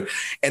happened.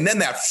 And then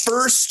that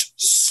first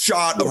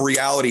shot of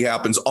reality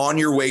happens on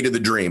your way to the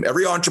dream.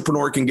 Every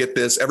entrepreneur can get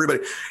this, everybody.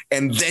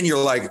 And then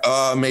you're like,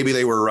 maybe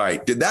they were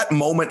right. Did that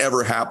moment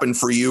ever happen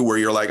for you where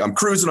you're like, I'm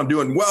cruising, I'm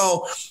doing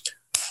well,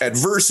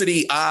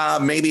 adversity,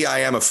 maybe I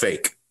am a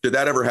fake? Did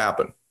that ever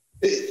happen?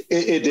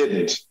 It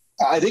didn't.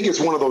 I think it's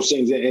one of those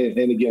things.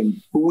 And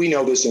again, we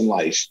know this in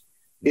life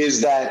is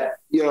that,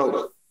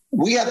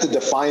 we have to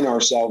define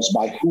ourselves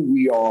by who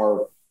we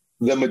are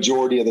the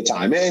majority of the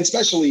time, and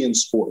especially in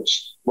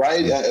sports,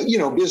 right?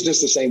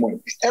 Business the same way.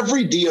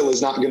 Every deal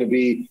is not going to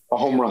be a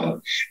home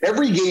run.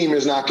 Every game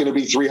is not going to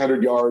be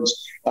 300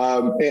 yards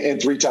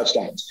and 3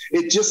 touchdowns.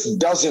 It just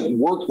doesn't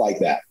work like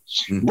that.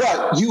 Mm-hmm.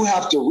 But you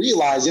have to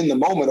realize in the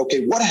moment,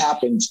 okay, what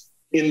happens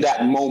in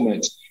that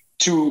moment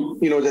to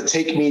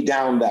take me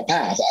down that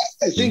path?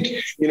 I think,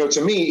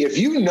 to me, if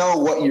you know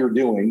what you're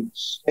doing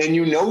and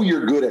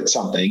you're good at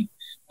something,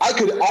 I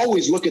could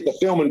always look at the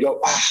film and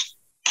go,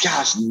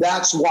 gosh,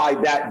 that's why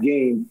that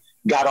game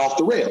got off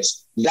the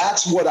rails.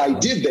 That's what I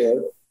did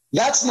there.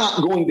 That's not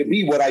going to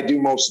be what I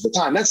do most of the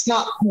time. That's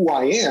not who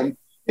I am.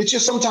 It's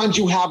just sometimes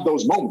you have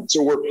those moments.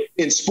 So we're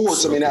in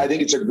sports. I mean, I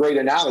think it's a great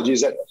analogy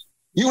is that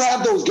you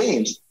have those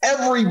games.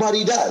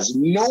 Everybody does.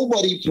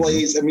 Nobody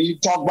plays. I mean, you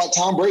talk about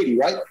Tom Brady,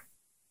 right?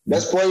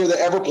 Best player that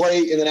ever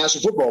played in the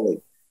National Football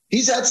League.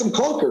 He's had some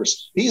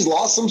clunkers. He's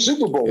lost some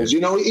Super Bowls.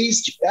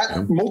 He's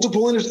at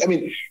multiple. I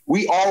mean,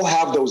 we all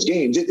have those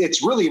games.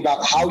 It's really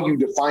about how you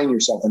define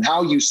yourself and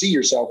how you see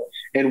yourself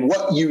and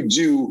what you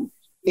do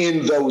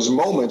in those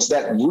moments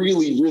that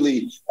really,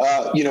 really,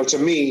 to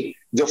me,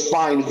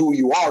 define who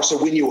you are. So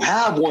when you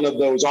have one of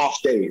those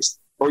off days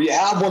or you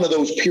have one of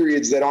those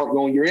periods that aren't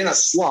going, you're in a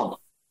slump,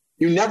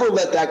 you never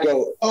let that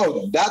go,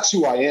 oh, that's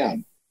who I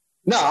am.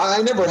 No,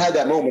 I never had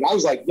that moment. I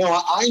was like, no,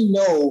 I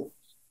know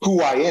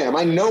who I am.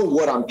 I know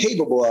what I'm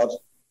capable of.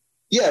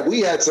 Yeah,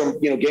 we had some,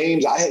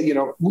 games.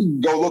 We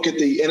go look at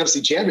the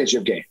NFC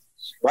Championship game,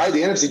 right?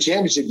 The NFC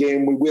Championship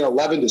game, we win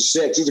 11-6.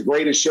 It's the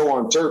greatest show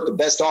on turf, the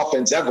best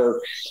offense ever.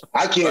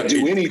 I can't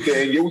do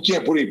anything. We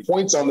can't put any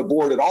points on the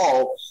board at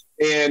all.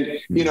 And,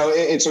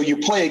 and so you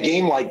play a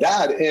game like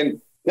that,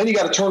 and then you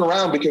got to turn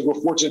around because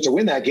we're fortunate to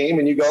win that game.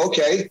 And you go,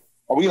 okay,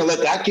 are we going to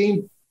let that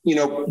game,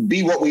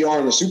 be what we are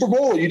in the Super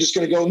Bowl? Or are you just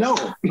going to go, no?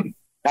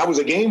 That was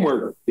a game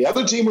where the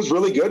other team was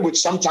really good, which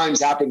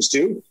sometimes happens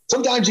too.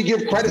 Sometimes you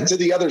give credit to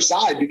the other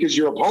side because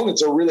your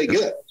opponents are really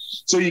good.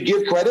 So you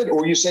give credit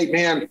or you say,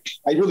 man,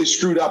 I really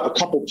screwed up a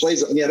couple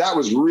plays. Yeah, that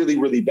was really,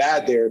 really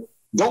bad there.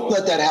 Don't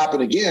let that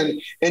happen again.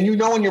 And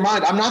in your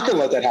mind, I'm not going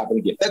to let that happen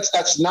again.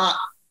 That's not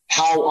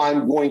how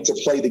I'm going to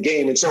play the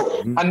game. And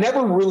so I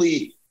never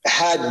really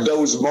had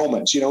those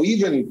moments,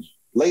 even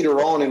later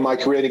on in my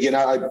career. And again,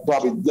 I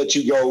probably let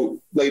you go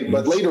later,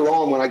 but later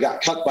on when I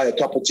got cut by a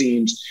couple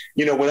teams,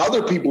 when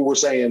other people were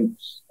saying,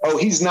 oh,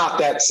 he's not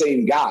that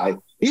same guy,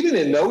 even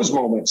in those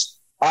moments,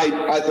 I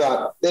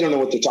thought they don't know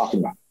what they're talking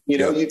about.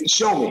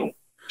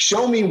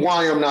 Show me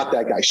why I'm not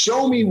that guy.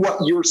 Show me what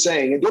you're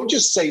saying. And don't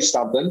just say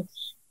something,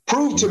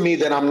 prove to me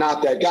that I'm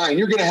not that guy. And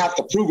you're going to have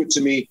to prove it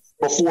to me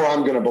before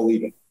I'm going to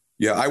believe it.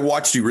 Yeah, I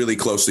watched you really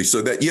closely.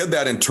 So that you have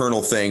that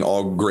internal thing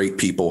all great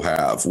people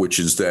have, which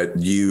is that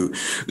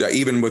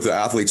even with the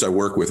athletes I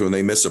work with, when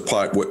they miss a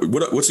putt,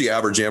 what's the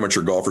average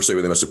amateur golfer say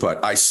when they miss a putt?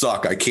 I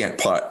suck. I can't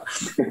putt.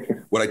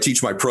 What I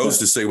teach my pros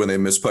to say when they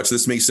miss putts,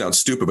 this may sound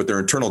stupid, but their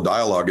internal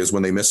dialogue is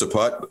when they miss a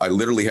putt, I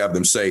literally have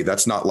them say,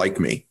 that's not like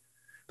me.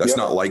 That's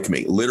not like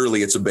me.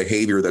 Literally, it's a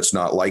behavior that's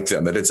not like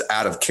them, that it's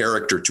out of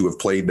character to have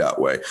played that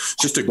way.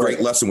 Just a great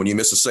lesson when you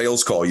miss a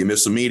sales call, you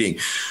miss a meeting.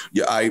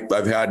 Yeah,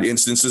 I've had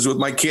instances with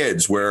my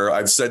kids where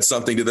I've said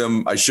something to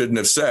them I shouldn't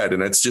have said,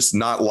 and it's just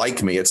not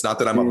like me. It's not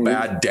that I'm a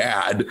bad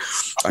dad.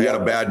 I had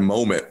a bad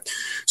moment.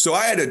 So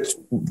I had a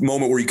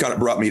moment where you kind of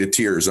brought me to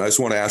tears. And I just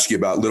want to ask you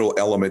about little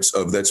elements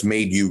of that's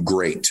made you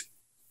great.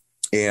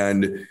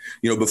 And,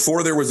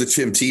 before there was a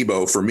Tim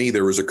Tebow, for me,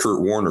 there was a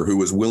Kurt Warner who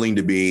was willing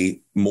to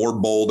be more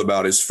bold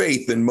about his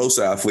faith than most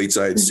athletes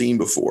I had seen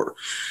before.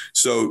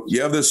 So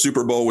you have this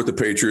Super Bowl with the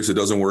Patriots. It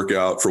doesn't work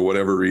out for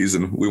whatever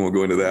reason. We won't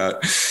go into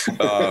that.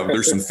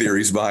 There's some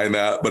theories behind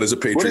that. But as a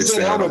Patriots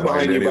fan, helmet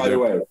behind you, by the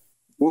way?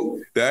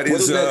 That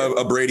is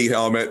a Brady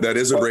helmet. That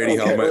is a Brady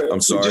helmet.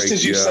 I'm sorry. Just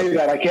as you say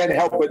that, I can't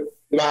help but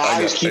my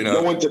eyes keep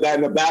going to that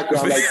in the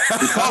background. Like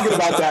you're talking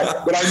about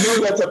that, but I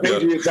know that's a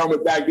Patriots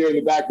helmet back there in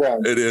the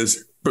background. It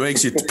is.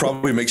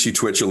 Probably makes you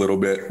twitch a little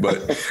bit.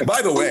 But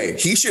by the way,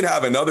 he should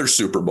have another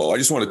Super Bowl. I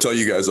just want to tell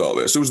you guys all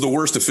this. It was the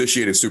worst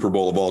officiated Super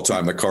Bowl of all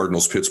time, the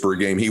Cardinals-Pittsburgh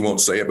game. He won't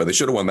say it, but they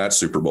should have won that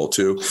Super Bowl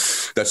too.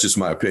 That's just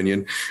my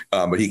opinion.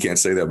 But he can't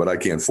say that, but I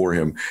can for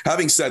him.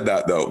 Having said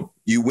that, though,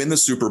 you win the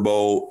Super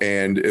Bowl,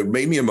 and it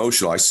made me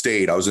emotional. I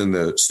stayed. I was in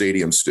the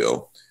stadium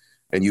still.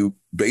 And you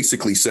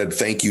basically said,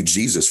 "Thank you,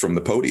 Jesus," from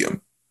the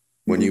podium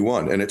when you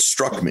won. And it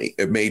struck me.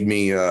 It made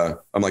me, I'm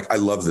like, I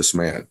love this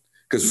man.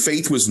 Because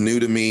faith was new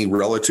to me,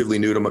 relatively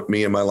new to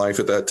me in my life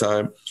at that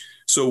time.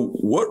 So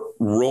what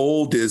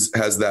role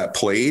has that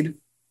played?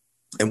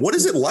 And what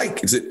is it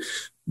like? Is it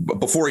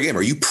before a game?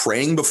 Are you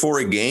praying before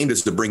a game?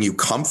 Does it bring you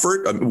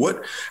comfort?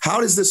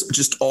 How does this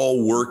just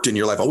all worked in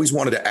your life? I always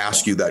wanted to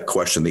ask you that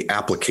question, the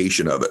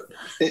application of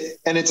it.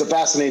 And it's a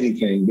fascinating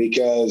thing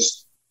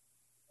because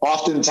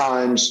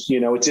oftentimes,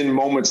 it's in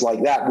moments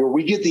like that where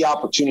we get the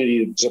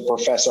opportunity to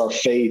profess our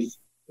faith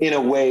in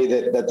a way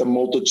that the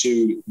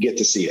multitude get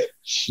to see it.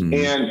 Mm-hmm.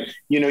 And,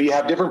 you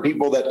have different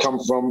people that come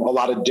from a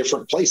lot of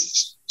different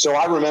places. So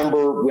I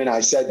remember when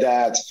I said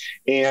that,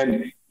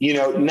 and,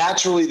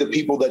 naturally the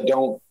people that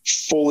don't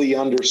fully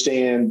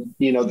understand,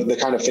 the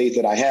kind of faith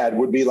that I had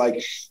would be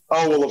like,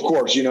 oh, well, of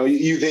course,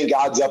 you think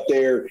God's up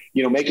there,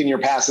 making your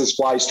passes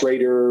fly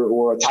straighter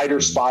or a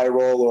tighter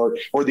spiral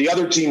or the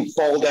other team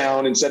fall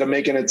down instead of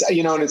making it,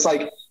 and it's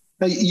like,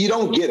 you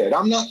don't get it.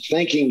 I'm not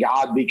thanking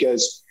God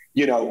because,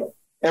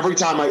 every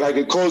time I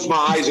could close my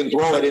eyes and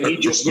throw it, and he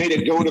just made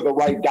it go to the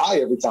right guy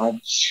every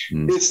time.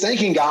 It's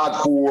thanking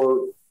God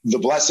for the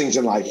blessings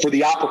in life, for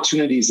the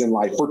opportunities in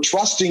life, for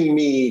trusting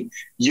me,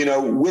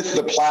 with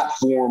the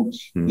platform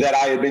that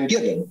I had been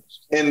given.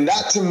 And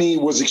that to me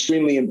was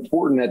extremely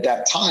important at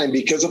that time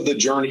because of the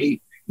journey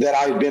that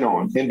I had been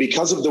on and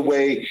because of the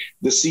way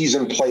the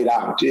season played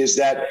out is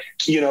that,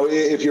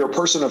 if you're a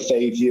person of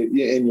faith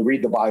and you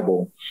read the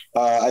Bible,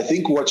 I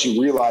think what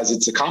you realize,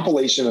 it's a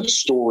compilation of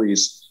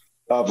stories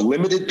of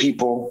limited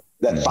people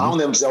that found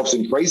themselves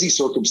in crazy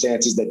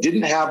circumstances that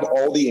didn't have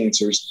all the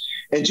answers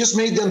and just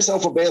made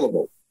themselves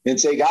available and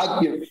say,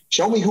 God,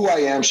 show me who I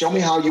am, show me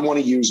how you want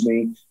to use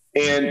me.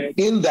 And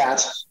in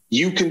that,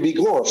 you can be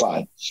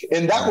glorified.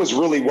 And that was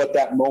really what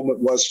that moment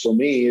was for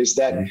me is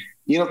that,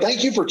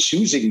 thank you for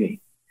choosing me,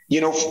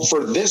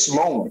 for this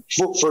moment,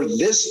 for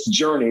this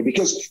journey,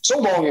 because so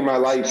long in my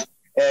life,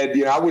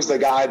 and, I was the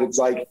guy that's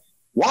like,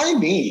 why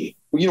me?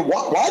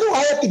 Why do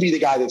I have to be the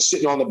guy that's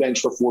sitting on the bench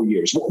for 4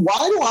 years?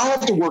 Why do I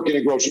have to work in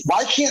a grocery?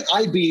 Why can't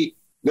I be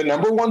the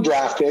number one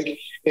draft pick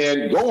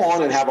and go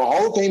on and have a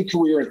Hall of Fame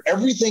career and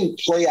everything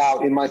play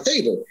out in my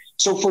favor?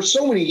 So for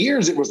so many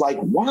years, it was like,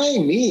 why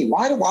me?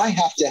 Why do I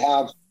have to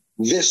have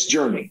this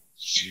journey?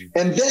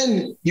 And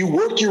then you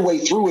work your way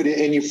through it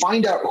and you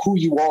find out who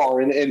you are.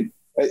 And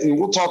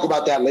we'll talk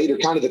about that later,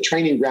 kind of the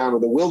training ground or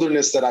the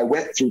wilderness that I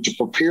went through to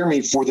prepare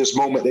me for this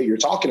moment that you're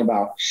talking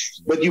about.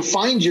 But you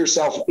find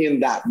yourself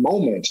in that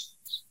moment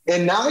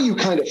and now you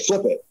kind of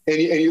flip it and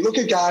you look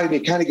at God and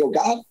you kind of go,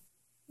 God,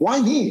 why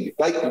me?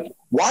 Like,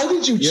 why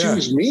did you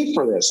choose me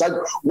for this? Like,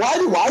 why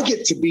do I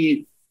get to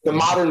be the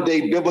modern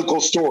day biblical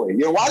story?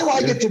 Why do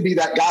I get to be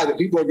that guy that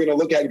people are going to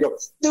look at and go,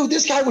 dude,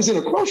 this guy was in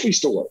a grocery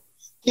store.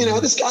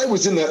 This guy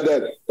was in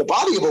the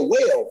body of a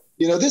whale.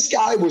 This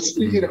guy was,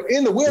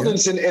 in the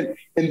wilderness and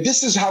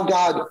this is how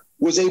God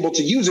was able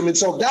to use him. And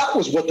so that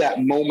was what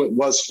that moment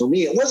was for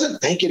me. It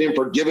wasn't thanking him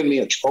for giving me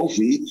a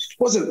trophy. It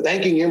wasn't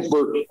thanking him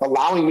for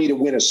allowing me to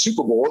win a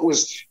Super Bowl. It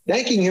was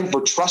thanking him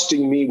for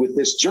trusting me with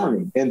this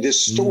journey and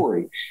this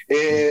story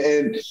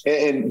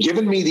and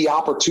giving me the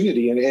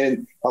opportunity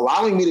and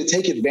allowing me to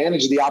take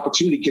advantage of the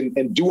opportunity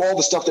and do all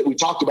the stuff that we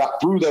talked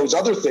about through those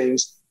other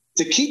things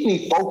to keep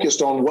me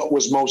focused on what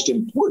was most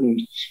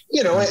important,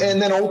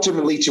 and then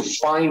ultimately to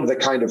find the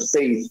kind of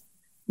faith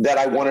that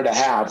I wanted to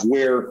have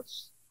where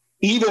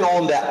even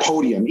on that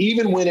podium,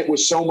 even when it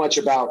was so much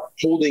about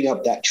holding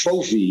up that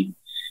trophy,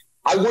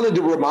 I wanted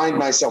to remind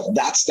myself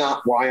that's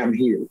not why I'm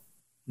here.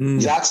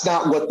 That's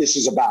not what this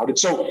is about. And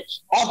so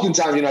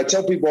oftentimes, I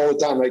tell people all the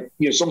time, like,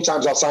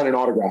 sometimes I'll sign an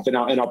autograph and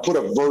I'll put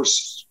a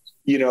verse,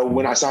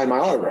 when I sign my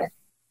autograph.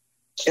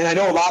 And I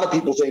know a lot of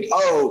people think,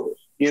 oh,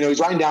 he's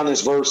writing down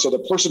this verse so the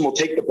person will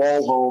take the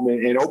ball home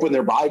and open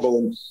their Bible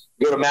and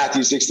go to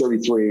Matthew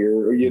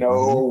 6:33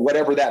 or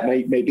whatever that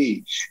may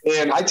be.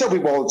 And I tell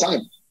people all the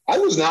time, I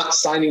was not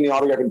signing the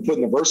autograph and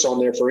putting the verse on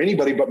there for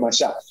anybody but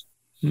myself.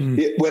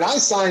 When I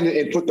signed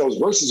and put those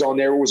verses on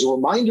there, it was a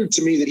reminder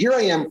to me that here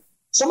I am.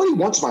 Somebody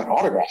wants my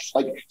autograph.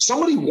 Like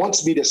somebody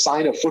wants me to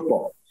sign a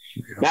football.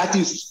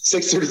 Matthew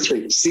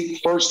 6:33,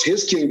 seek first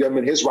his kingdom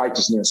and his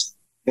righteousness,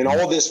 and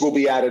all this will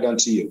be added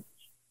unto you.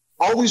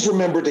 Always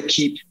remember to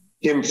keep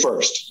him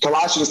first.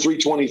 Colossians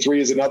 3:23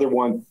 is another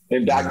one.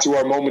 And back to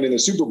our moment in the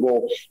Super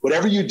Bowl,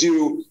 whatever you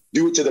do,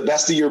 do it to the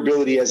best of your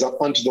ability as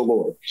unto the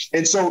Lord.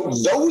 And so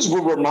those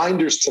were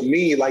reminders to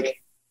me, like,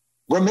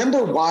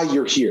 remember why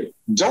you're here.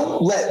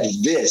 Don't let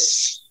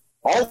this,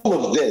 all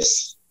of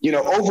this,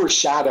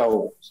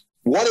 overshadow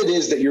what it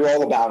is that you're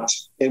all about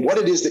and what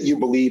it is that you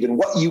believe and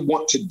what you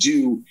want to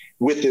do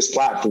with this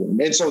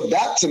platform. And so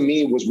that to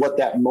me was what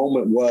that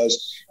moment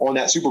was on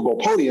that Super Bowl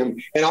podium.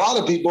 And a lot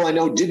of people I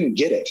know didn't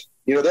get it.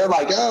 They're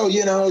like, oh,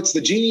 it's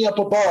the genie up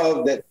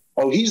above that,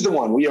 oh, he's the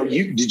one.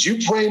 Did you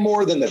pray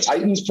more than the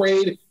Titans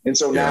prayed? And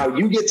so now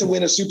you get to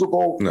win a Super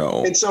Bowl.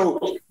 No. And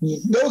so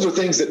those are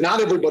things that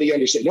not everybody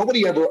understands.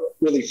 Nobody ever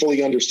really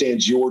fully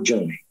understands your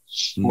journey.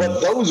 But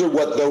those are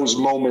what those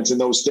moments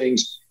and those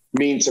things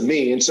mean to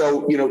me. And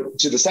so,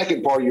 to the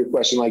second part of your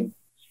question, like,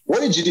 what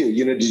did you do?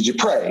 Did you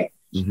pray?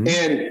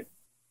 And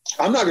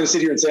I'm not going to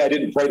sit here and say I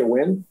didn't pray to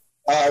win.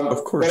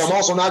 Of course. But I'm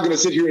also not going to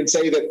sit here and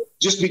say that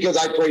just because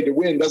I prayed to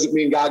win doesn't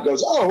mean God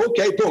goes, oh,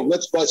 okay, boom,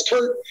 let's bless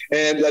Kurt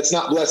and let's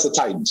not bless the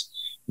Titans.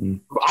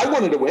 I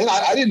wanted to win.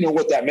 I didn't know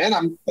what that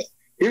meant.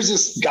 Here's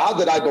this God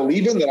that I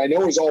believe in, that I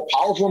know is all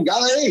powerful. And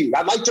God, hey,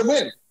 I'd like to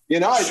win.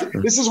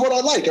 This is what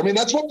I like. I mean,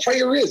 that's what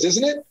prayer is,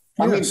 isn't it?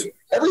 I mean,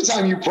 every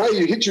time you pray,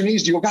 you hit your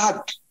knees, you go, God,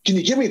 can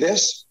you give me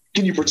this?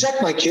 Can you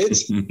protect my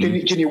kids?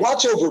 Can you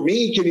watch over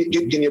me?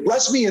 Can you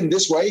bless me in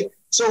this way?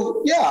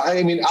 So, yeah,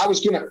 I mean, I was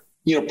going to,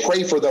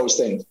 pray for those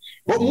things.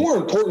 But more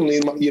importantly,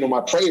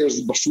 my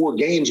prayers before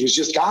games was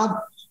just, God,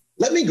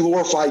 let me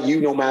glorify you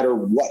no matter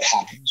what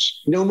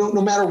happens. No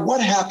matter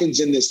what happens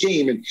in this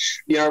game. And,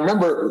 I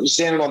remember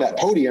standing on that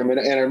podium and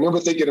I remember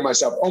thinking to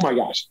myself, oh my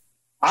gosh,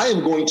 I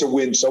am going to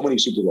win so many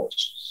Super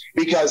Bowls.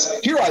 Because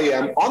here I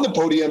am on the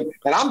podium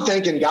and I'm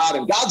thanking God,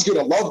 and God's going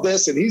to love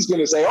this. And he's going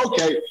to say,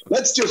 okay,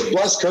 let's just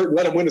bless Kurt and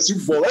let him win a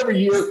Super Bowl every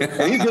year.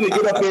 And he's going to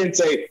get up there and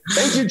say,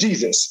 thank you,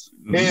 Jesus.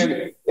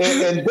 And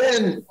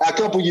then a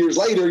couple years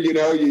later,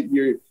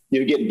 you're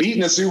getting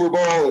beaten a Super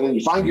Bowl, and then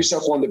you find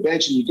yourself on the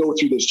bench and you go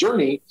through this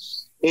journey.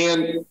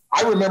 And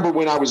I remember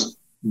when I was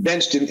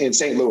benched in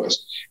St.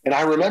 Louis, and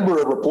I remember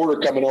a reporter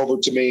coming over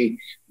to me,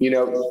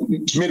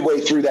 midway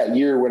through that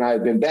year when I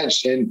had been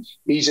benched. And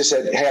he just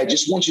said, hey, I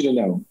just want you to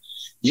know,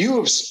 you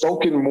have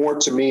spoken more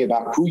to me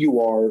about who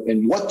you are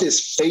and what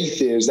this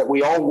faith is that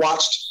we all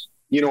watched,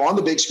 on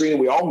the big screen, and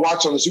we all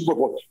watched on the Super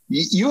Bowl.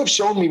 You have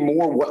shown me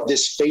more what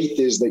this faith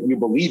is that you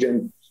believe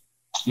in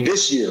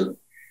this year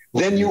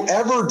than you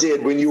ever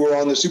did when you were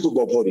on the Super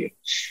Bowl podium.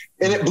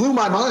 And it blew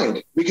my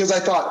mind, because I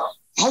thought,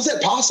 how's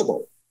that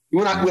possible?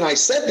 When I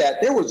said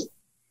that, there was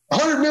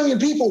 100 million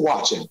people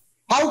watching.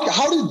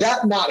 How did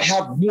that not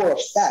have more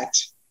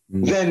effect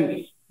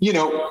than,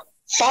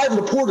 5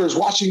 reporters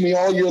watching me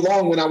all year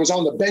long when I was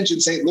on the bench in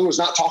St. Louis,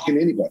 not talking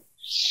to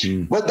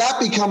anybody? But that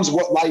becomes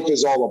what life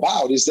is all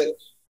about, is that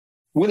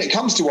when it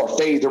comes to our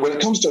faith, or when it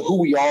comes to who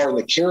we are and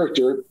the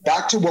character,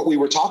 back to what we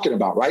were talking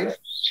about, right?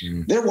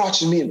 They're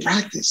watching me in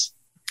practice.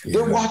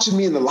 They're watching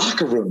me in the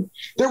locker room.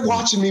 They're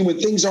watching me when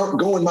things aren't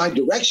going my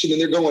direction, and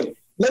they're going,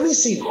 let me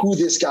see who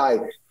this guy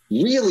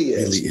really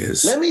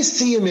is. Let me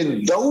see him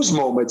in those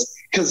moments,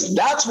 because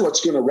that's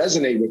what's going to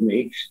resonate with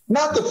me.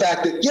 Not the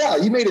fact that, yeah,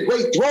 you made a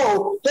great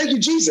throw. Thank you,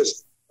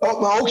 Jesus.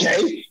 Oh,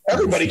 okay.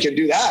 Everybody can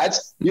do that.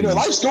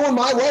 Life's going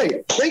my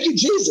way. Thank you,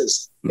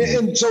 Jesus.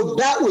 And so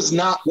that was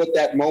not what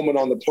that moment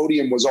on the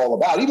podium was all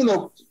about, even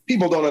though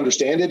people don't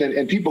understand it.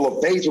 And people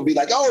of faith will be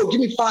like, oh, give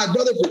me 5,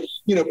 brother, for,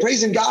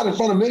 praising God in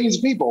front of millions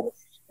of people.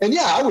 And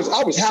yeah, I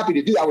was happy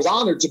to do that. I was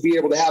honored to be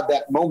able to have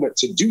that moment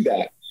to do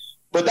that.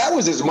 But that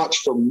was as much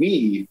for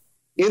me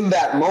in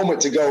that moment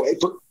to go,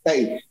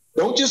 hey,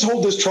 don't just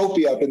hold this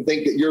trophy up and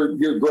think that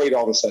you're great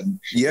all of a sudden.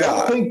 Yeah.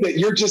 Don't think that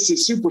you're just a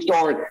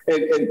superstar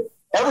and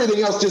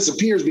everything else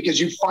disappears because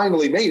you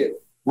finally made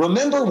it.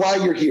 Remember why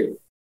you're here.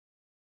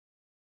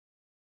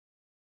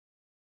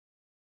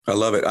 I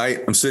love it.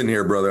 I'm sitting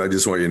here, brother. I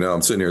just want you to know,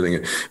 I'm sitting here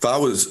thinking, if I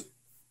was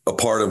a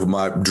part of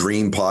my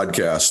dream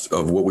podcast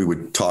of what we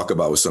would talk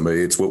about with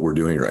somebody, it's what we're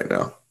doing right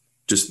now.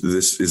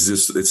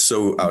 It's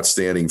so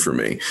outstanding for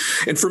me.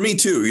 And for me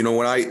too,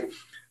 when I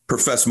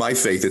profess my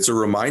faith, it's a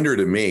reminder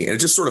to me, and it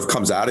just sort of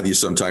comes out of you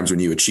sometimes when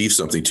you achieve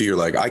something too. You're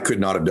like, I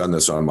could not have done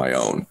this on my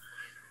own.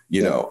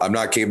 I'm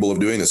not capable of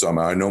doing this on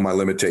my own. I know my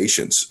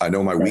limitations. I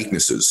know my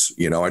weaknesses.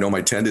 I know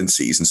my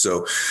tendencies. And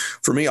so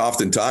for me,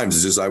 oftentimes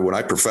it's just, when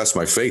I profess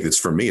my faith, it's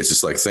for me, it's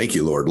just like, thank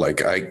you, Lord.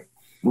 Like I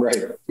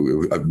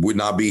would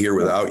not be here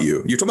without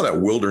you. You're talking about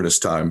that wilderness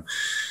time.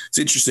 It's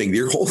interesting.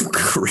 Your whole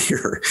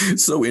career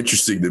is so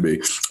interesting to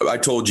me. I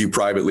told you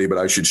privately, but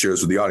I should share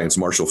this with the audience.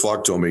 Marshall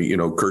Falk told me,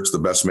 Kurt's the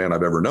best man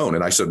I've ever known.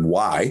 And I said,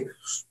 why?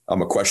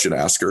 I'm a question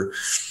asker.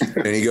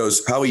 And he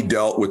goes, how he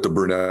dealt with the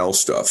Brunel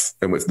stuff.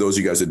 And with those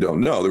of you guys that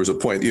don't know, there was a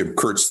point,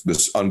 Kurt's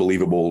this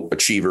unbelievable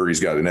achiever. He's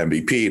got an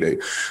MVP. They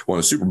won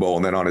a Super Bowl.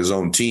 And then on his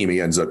own team,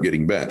 he ends up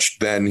getting benched.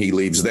 Then he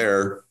leaves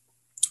there.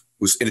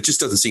 and it just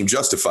doesn't seem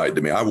justified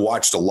to me. I've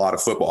watched a lot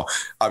of football.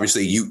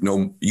 Obviously,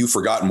 you've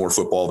forgotten more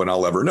football than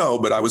I'll ever know,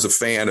 but I was a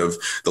fan of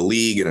the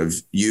league and of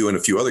you and a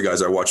few other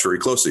guys I watched very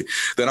closely.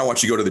 Then I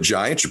watch you go to the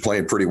Giants. You're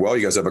playing pretty well.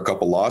 You guys have a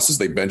couple losses.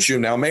 They bench you.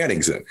 Now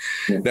Manning's in.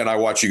 Yeah. Then I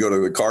watch you go to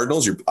the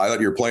Cardinals. I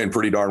thought you're playing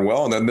pretty darn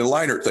well. And then the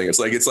Leinart thing.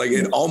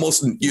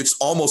 It's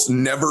almost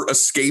never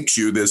escaped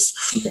you. This.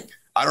 Okay.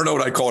 I don't know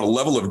what I call it, a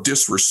level of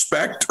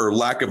disrespect or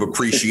lack of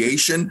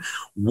appreciation.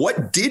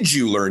 What did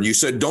you learn? You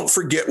said, don't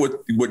forget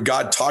what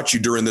God taught you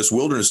during this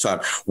wilderness time.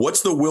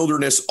 What's the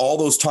wilderness all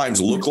those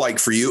times look like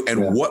for you?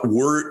 And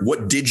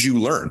what did you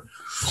learn?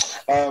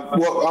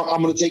 Well,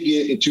 I'm going to take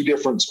you in two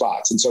different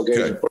spots. And so,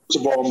 okay. First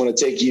of all, I'm going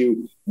to take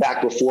you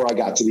back before I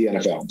got to the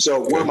NFL. So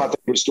one of my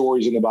favorite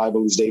stories in the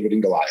Bible is David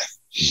and Goliath.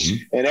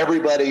 Mm-hmm. And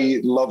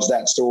everybody loves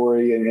that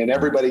story and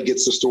everybody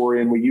gets the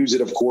story. And we use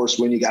it, of course,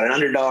 when you got an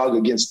underdog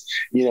against,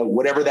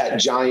 whatever that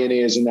giant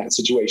is in that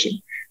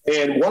situation.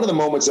 And one of the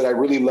moments that I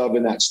really love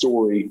in that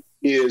story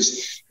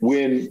is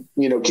when,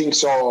 King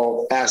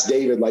Saul asked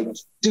David, like,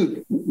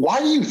 dude, why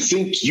do you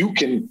think you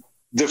can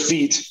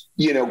defeat,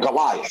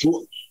 Goliath?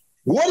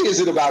 What is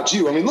it about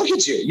you? I mean, look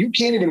at you. You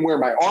can't even wear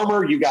my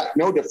armor. You got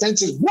no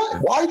defenses.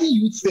 Why do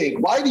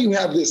you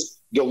have this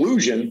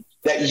delusion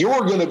that you're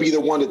going to be the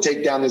one to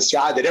take down this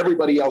guy that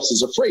everybody else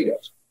is afraid of?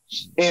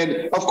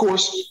 And of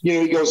course,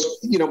 he goes,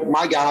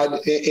 my God.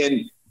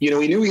 And, he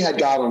knew he had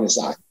God on his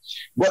side.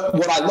 But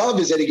what I love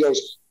is that he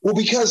goes, well,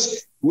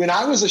 because when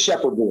I was a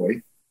shepherd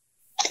boy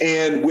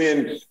and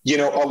when,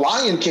 a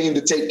lion came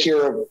to take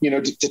care of,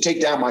 to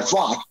take down my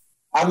flock,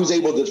 I was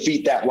able to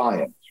defeat that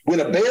lion. When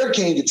a bear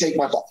came to take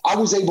my flock, I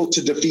was able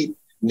to defeat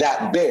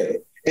that bear.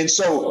 And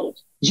so,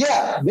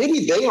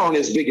 maybe they aren't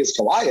as big as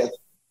Goliath,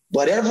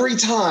 but every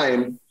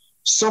time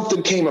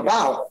something came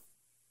about,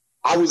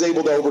 I was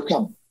able to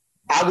overcome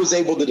it. I was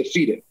able to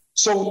defeat it.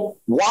 So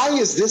why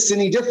is this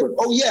any different?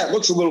 Oh, yeah, it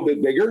looks a little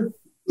bit bigger.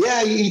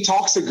 Yeah, he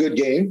talks a good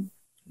game.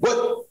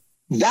 But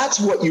that's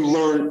what you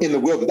learn in the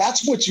wilderness.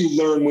 That's what you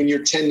learn when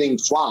you're tending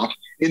flock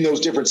in those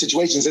different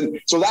situations. And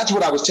so that's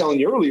what I was telling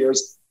you earlier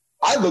is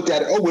I looked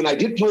at it. When I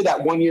did play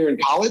that 1 year in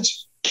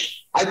college,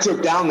 I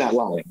took down that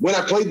lion. When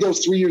I played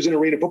those 3 years in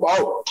arena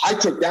football, I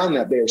took down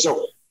that bear.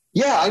 So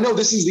I know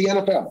this is the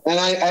NFL, and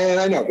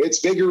I know it's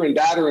bigger and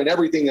badder and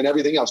everything than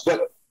everything else.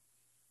 But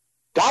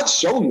God's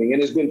shown me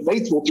and has been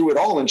faithful through it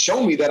all and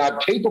shown me that I'm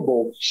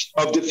capable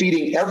of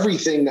defeating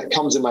everything that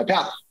comes in my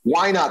path.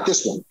 Why not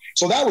this one?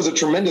 So that was a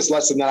tremendous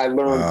lesson that I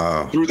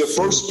learned through the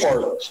first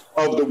part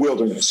of the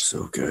wilderness.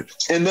 So good.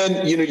 And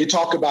then, you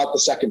talk about the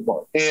second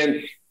part.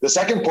 And the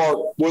second part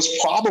was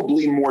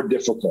probably more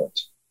difficult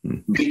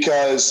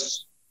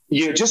because,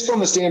 just from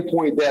the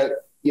standpoint that,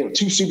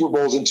 2 Super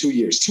Bowls in 2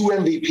 years, 2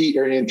 MVP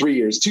or in 3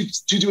 years, two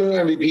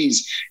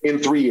MVPs in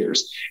 3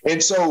 years.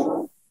 And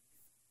so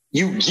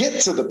you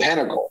get to the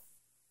pinnacle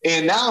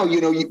and now,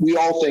 we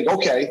all think,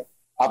 okay,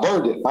 I've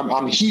earned it.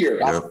 I'm here.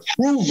 Yep. I've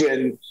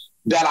proven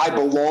that I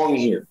belong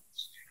here.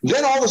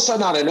 Then all of a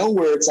sudden out of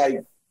nowhere, it's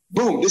like,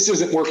 boom, this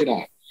isn't working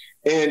out.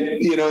 And,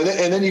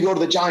 and then you go to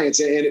the Giants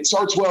and it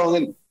starts well.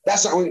 And then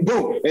that's not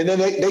boom. And then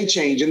they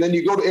change. And then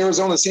you go to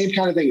Arizona, same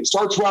kind of thing. It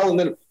starts well.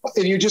 And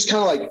you're just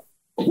kind of like,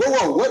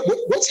 whoa,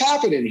 what's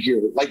happening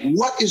here? Like,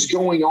 what is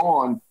going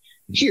on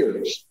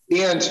here?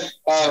 And,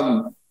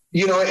 and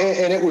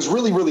it was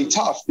really, really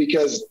tough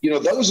because,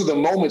 those are the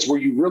moments where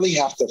you really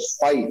have to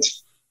fight.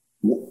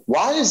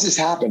 Why is this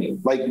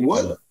happening? Like,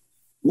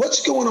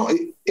 what's going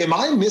on? Am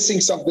I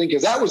missing something?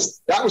 Because that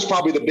was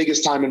probably the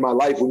biggest time in my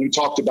life when you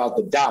talked about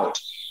the doubt.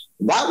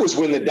 That was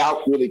when the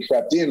doubt really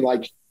crept in.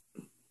 Like,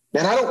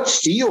 man, I don't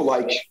feel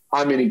like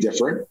I'm any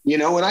different,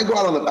 and I go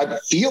out I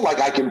feel like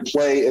I can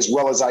play as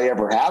well as I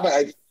ever have.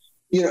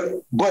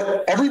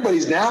 But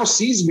everybody's now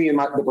sees me and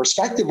the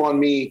perspective on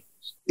me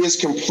is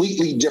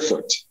completely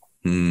different.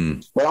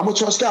 But I'm going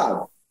to trust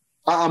God.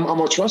 I'm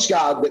going to trust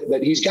God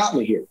that he's got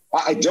me here.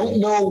 I don't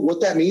know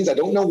what that means. I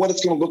don't know what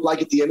it's going to look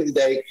like at the end of the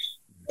day,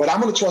 but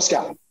I'm going to trust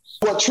God.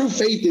 What true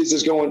faith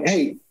is going,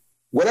 hey,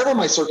 whatever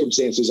my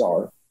circumstances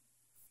are,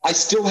 I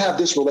still have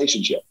this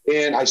relationship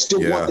and I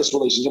still want this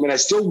relationship. I mean, I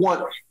still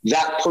want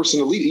that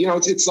person to lead.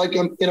 It's like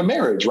in a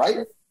marriage, right?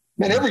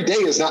 Man, every day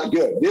is not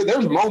good.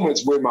 There's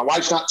moments where my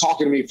wife's not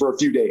talking to me for a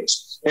few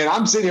days and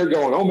I'm sitting here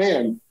going, oh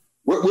man,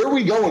 where are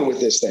we going with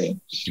this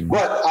thing?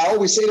 But I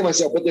always say to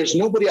myself, but there's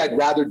nobody I'd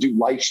rather do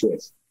life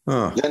with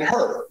than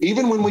her.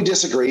 Even when we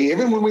disagree,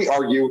 even when we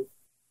argue,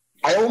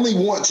 I only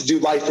want to do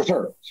life with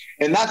her.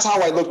 And that's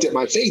how I looked at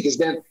my faith is,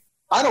 man,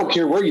 I don't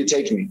care where you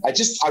take me.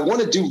 I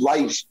want to do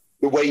life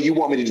the way you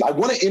want me to do. I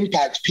want to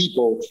impact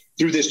people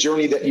through this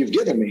journey that you've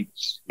given me.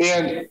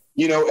 And,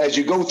 as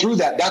you go through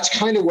that, that's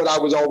kind of what I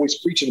was always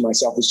preaching to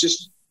myself is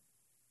just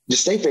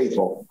stay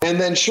faithful. And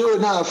then sure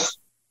enough,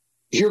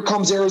 here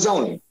comes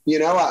Arizona.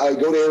 I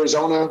go to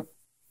Arizona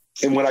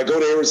and when I go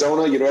to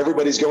Arizona,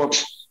 everybody's going,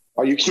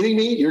 are you kidding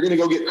me? You're going to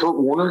go get Kurt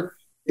Warner?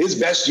 His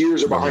best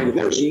years are behind him.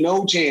 There's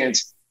no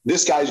chance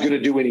this guy's going to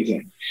do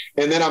anything.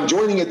 And then I'm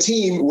joining a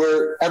team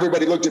where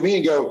everybody looked at me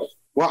and go,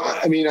 well,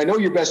 I mean, I know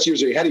your best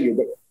years are ahead of you,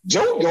 but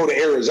don't go to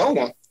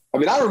Arizona. I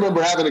mean, I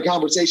remember having a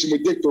conversation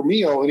with Dick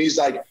Vermeil, and he's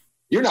like,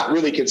 "You're not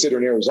really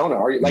considering Arizona,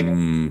 are you? Like,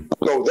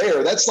 go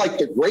there. That's like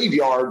the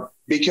graveyard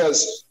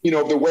because, you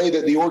know, the way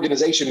that the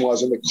organization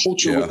was and the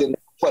culture within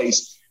that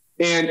place."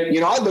 And, you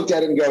know, I looked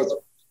at it and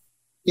go,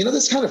 you know,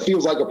 this kind of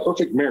feels like a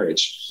perfect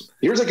marriage.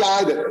 Here's a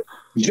guy that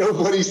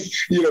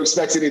nobody's, you know,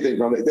 expects anything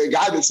from it. The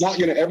guy that's not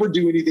going to ever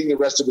do anything the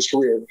rest of his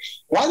career.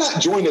 Why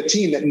not join a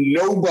team that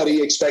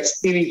nobody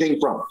expects anything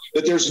from?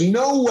 That there's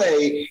no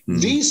way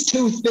these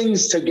two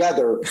things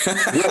together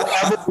will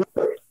ever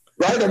work.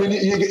 Right? I mean,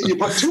 you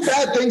put two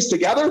bad things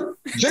together,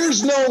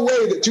 there's no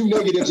way that two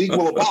negatives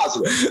equal a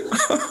positive.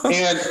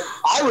 And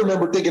I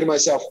remember thinking to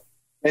myself,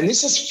 and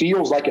this just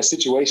feels like a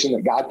situation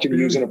that God can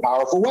use in a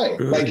powerful way.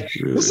 Like,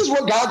 this is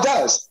what God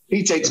does.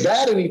 He takes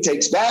bad and he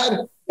takes bad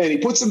and he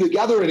puts them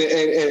together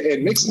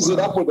and mixes it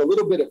up with a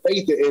little bit of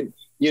faith and,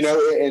 you know,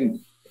 and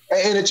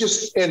it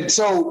just, and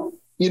so,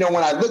 you know,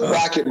 when I look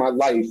back at my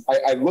life,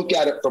 I look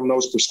at it from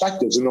those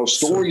perspectives and those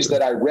stories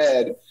that I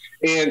read.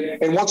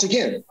 And once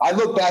again, I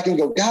look back and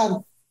go,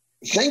 God,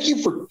 thank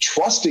you for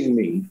trusting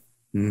me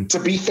to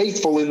be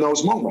faithful in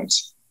those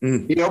moments,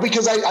 you know,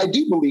 because I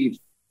do believe,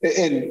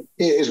 and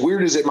as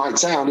weird as it might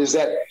sound, is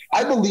that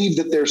I believe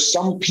that there's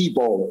some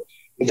people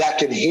that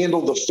can handle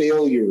the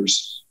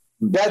failures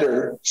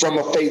better from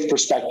a faith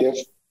perspective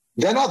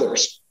than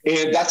others.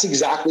 And that's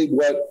exactly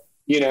what,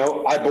 you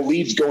know, I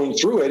believed going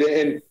through it.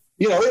 And,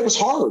 you know, it was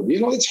hard. You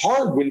know, it's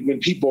hard when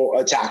people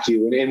attack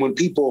you and when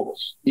people,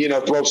 you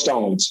know, throw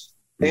stones.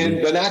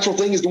 And the natural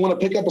thing is to want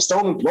to pick up a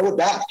stone and throw it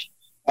back.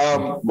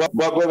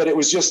 But it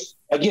was just,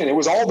 again, it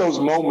was all those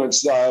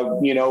moments,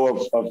 you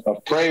know,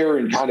 of prayer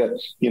and kind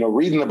of, you know,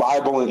 reading the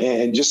Bible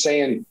and just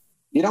saying,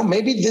 you know,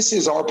 maybe this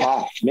is our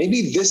path.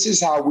 Maybe this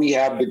is how we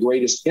have the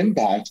greatest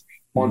impact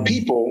on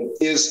people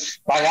is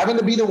by having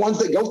to be the ones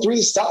that go through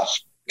the stuff.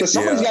 Because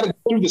somebody's got to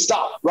go through the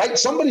stuff, right?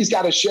 Somebody's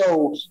got to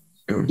show,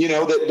 you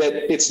know,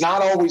 that it's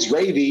not always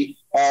gravy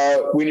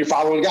when you're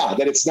following God,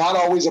 that it's not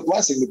always a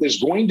blessing, that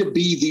there's going to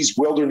be these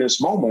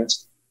wilderness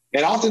moments.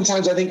 And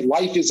oftentimes I think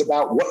life is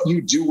about what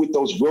you do with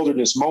those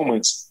wilderness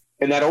moments.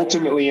 And that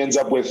ultimately ends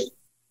up with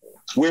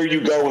where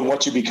you go and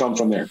what you become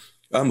from there.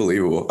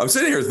 Unbelievable. I'm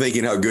sitting here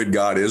thinking how good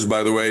God is,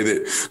 by the way,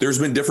 that there's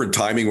been different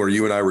timing where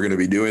you and I were going to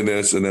be doing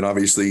this. And then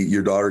obviously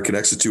your daughter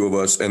connects the two of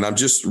us. And I'm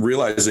just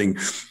realizing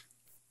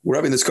we're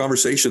having this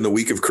conversation the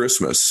week of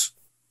Christmas.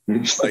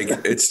 Like,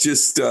 it's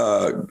just,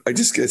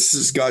 it's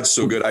just, God's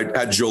so good. I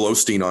had Joel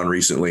Osteen on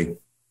recently.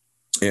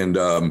 And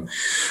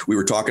we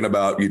were talking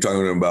about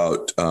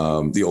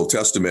the Old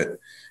Testament.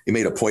 He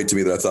made a point to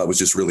me that I thought was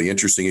just really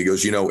interesting. He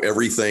goes, you know,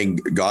 everything,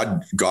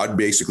 God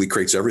basically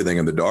creates everything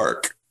in the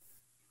dark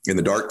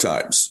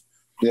times.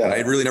 Yeah. And I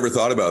had really never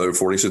thought about it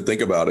before. He said, think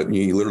about it. And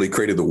he literally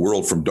created the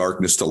world from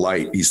darkness to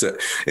light. He said,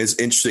 it's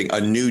interesting. A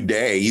new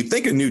day. You'd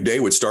think a new day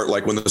would start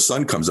like when the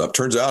sun comes up.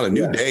 Turns out a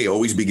new day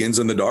always begins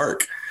in the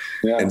dark.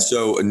 Yeah. And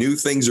so new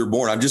things are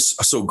born. I'm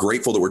just so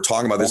grateful that we're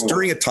talking about this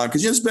during a time,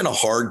 because it's been a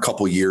hard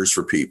couple of years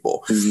for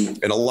people.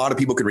 And a lot of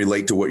people can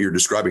relate to what you're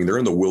describing. They're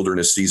in the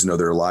wilderness season of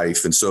their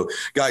life. And so,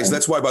 guys,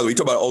 that's why, by the way, you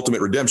talk about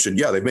Ultimate Redemption.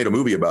 Yeah, they've made a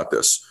movie about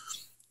this.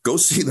 Go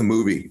see the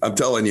movie. I'm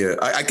telling you,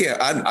 I can't,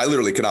 I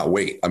literally cannot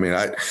wait. I mean,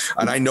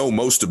 I know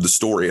most of the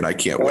story and I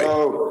can't wait.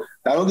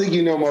 I don't think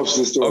you know most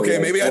of the story. Okay,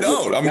 maybe I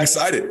don't. I'm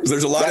excited.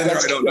 There's a lot in there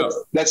I don't know.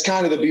 That's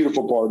kind of the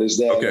beautiful part is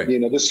that, you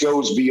know, this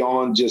goes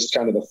beyond just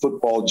kind of the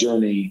football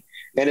journey.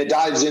 And it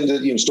dives into,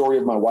 you know, story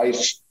of my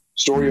wife,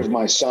 story of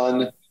my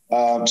son.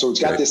 So it's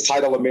got this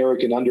title,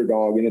 American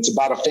Underdog, and it's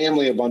about a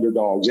family of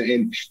underdogs.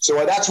 And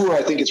so that's where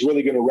I think it's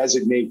really going to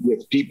resonate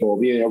with people,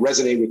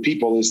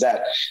 is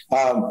that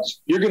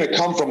you're going to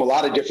come from a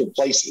lot of different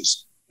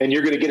places and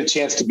you're going to get a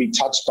chance to be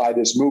touched by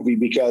this movie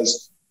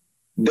because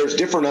there's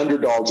different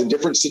underdogs in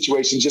different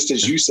situations, just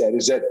as you said,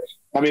 is that,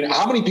 I mean,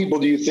 how many people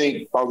do you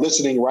think are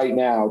listening right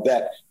now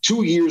that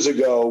 2 years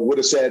ago would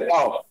have said,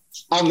 oh,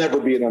 I'll never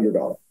be an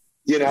underdog?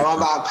 You know,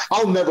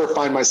 I'll never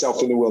find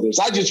myself in the wilderness.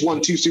 I just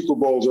won 2 Super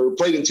Bowls or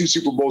played in 2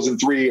 Super Bowls in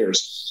 3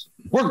 years.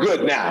 We're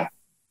good now.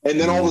 And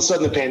then all of a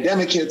sudden the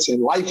pandemic hits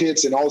and life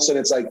hits. And all of a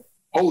sudden it's like,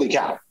 holy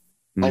cow,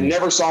 I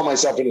never saw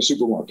myself in a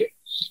supermarket.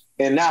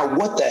 And now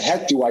what the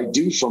heck do I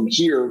do from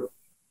here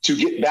to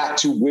get back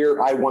to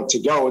where I want to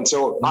go? And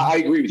so I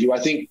agree with you. I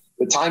think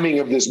the timing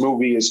of this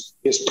movie is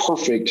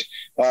perfect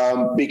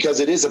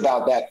because it is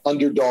about that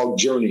underdog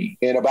journey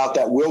and about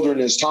that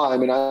wilderness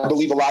time. And I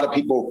believe a lot of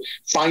people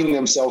find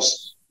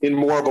themselves in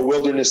more of a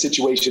wilderness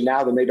situation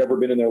now than they've ever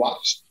been in their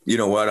lives. You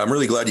know what? I'm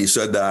really glad you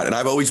said that. And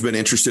I've always been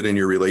interested in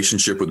your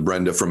relationship with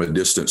Brenda from a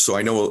distance. So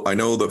I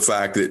know the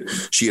fact that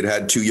she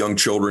had 2 young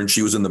children.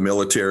 She was in the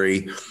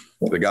military.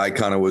 The guy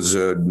kind of was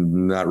a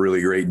not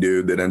really great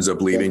dude that ends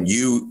up leaving.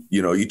 You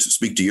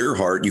speak to your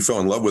heart. You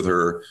fell in love with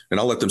her, and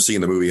I'll let them see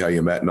in the movie how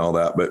you met and all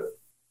that. But,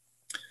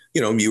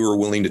 you know, you were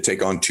willing to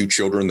take on 2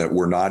 children that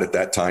were not at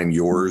that time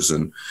yours.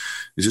 And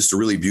it's just a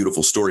really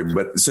beautiful story.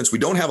 But since we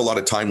don't have a lot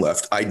of time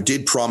left, I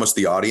did promise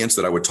the audience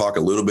that I would talk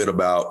a little bit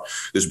about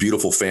this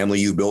beautiful family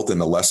you built and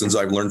the lessons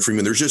I've learned from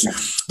you. There's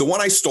just the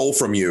one I stole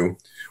from you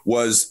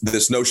was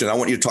this notion. I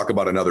want you to talk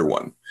about another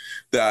one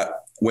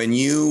that when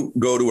you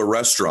go to a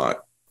restaurant,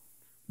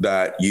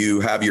 that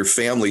you have your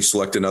family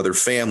select another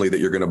family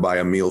that you're going to buy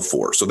a meal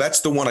for. So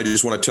that's the one I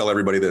just want to tell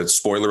everybody that,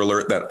 spoiler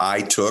alert, that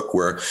I took,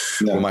 where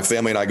when my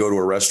family and I go to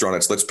a restaurant,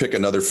 it's let's pick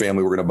another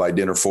family we're going to buy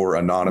dinner for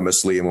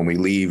anonymously. And when we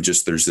leave,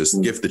 just there's this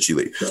gift that you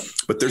leave.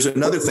 But there's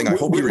another thing. I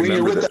hope you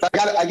remember that.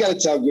 I got to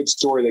tell a good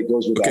story that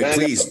goes with that. Okay,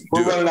 please.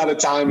 We're running out of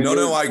time.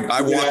 No,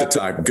 I want the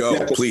time.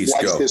 Go, please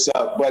go. This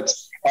up. But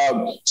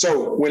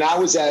so when I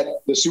was at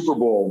the Super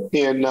Bowl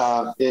in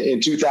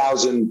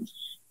 2000,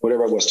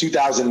 whatever it was,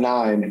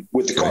 2009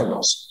 with the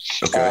Cardinals.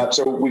 Okay.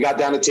 So we got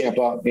down to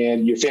Tampa,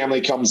 and your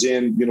family comes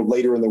in,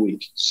 later in the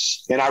week.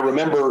 And I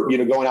remember,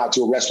 going out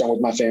to a restaurant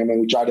with my family.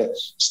 We tried to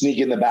sneak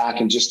in the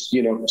back and just,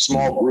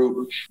 small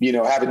group,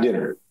 having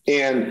dinner.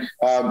 And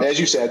as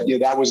you said,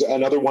 that was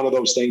another one of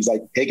those things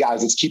like, hey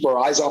guys, let's keep our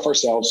eyes off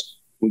ourselves.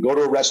 We go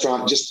to a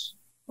restaurant,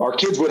 our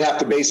kids would have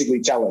to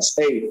basically tell us,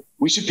 hey,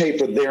 we should pay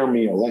for their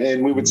meal.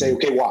 And we would say,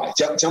 okay, why?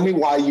 Tell me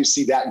why you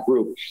see that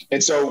group.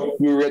 And so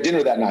we were at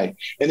dinner that night,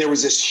 and there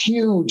was this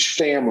huge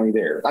family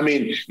there. I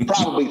mean,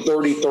 probably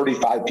 30,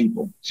 35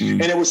 people.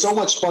 And it was so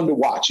much fun to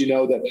watch,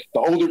 the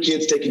older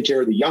kids taking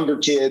care of the younger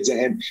kids,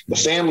 and the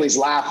families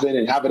laughing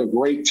and having a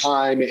great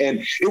time.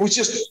 And it was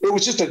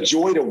just a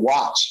joy to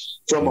watch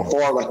from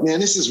afar. Like, man,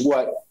 this is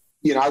what,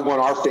 I want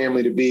our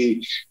family to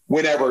be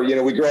whenever,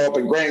 we grow up,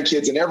 and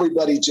grandkids and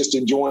everybody just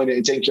enjoying it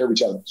and taking care of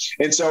each other.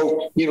 And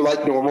so,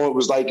 like normal, it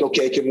was like,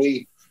 okay, can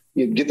we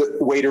get the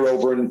waiter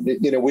over? And,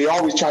 we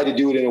always try to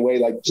do it in a way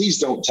like, please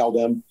don't tell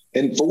them.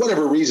 And for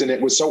whatever reason,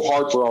 it was so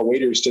hard for our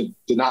waiters to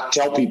not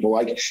tell people,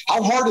 like,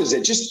 how hard is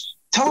it? Just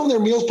tell them their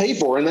meal's paid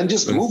for and then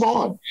just move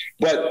on.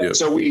 But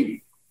so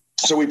we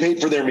paid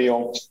for their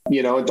meal,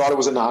 and thought it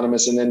was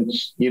anonymous. And then,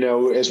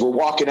 as we're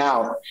walking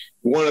out,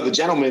 one of the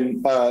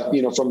gentlemen,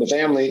 from the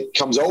family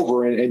comes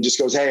over and just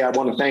goes, hey, I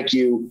want to thank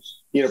you,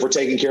 for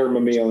taking care of my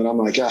meal. And I'm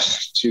like,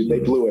 shoot, they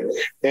blew it.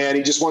 And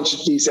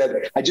he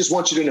said, I just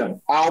want you to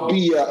know, I'll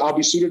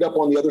be suited up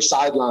on the other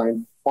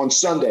sideline on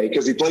Sunday,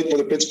 because he played for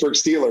the Pittsburgh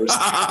Steelers.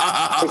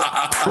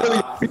 Really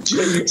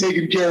appreciate you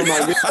taking care of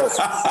my meal.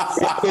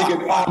 I'm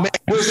thinking, oh man,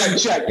 where's that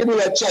check? Give me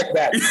that check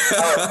back.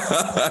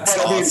 That's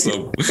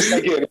awesome.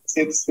 Again,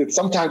 it's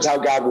sometimes how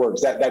God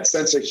works. That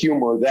sense of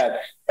humor. That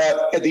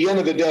at the end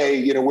of the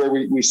day, where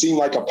we seem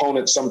like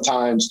opponents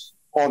sometimes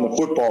on the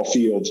football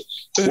field,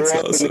 we're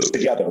all in this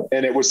together,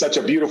 and it was such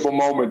a beautiful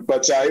moment.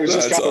 But it was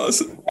just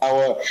kind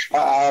of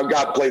how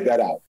God played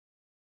that out.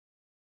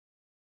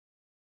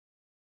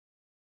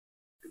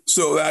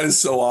 So that is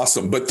so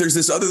awesome. But there's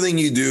this other thing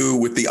you do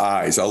with the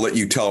eyes. I'll let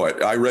you tell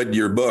it. I read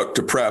your book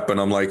to prep,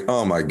 and I'm like,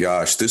 oh my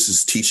gosh, this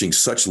is teaching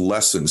such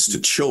lessons to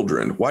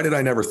children. Why did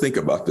I never think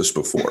about this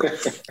before?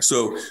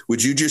 So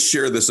would you just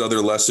share this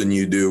other lesson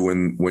you do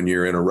when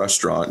you're in a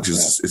restaurant?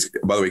 Because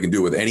by the way, you can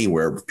do it with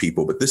anywhere with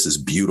people, but this is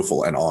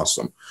beautiful and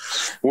awesome.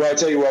 Well, I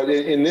tell you what,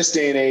 in this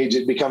day and age,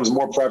 it becomes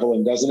more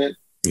prevalent, doesn't it?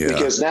 Yeah.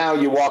 Because now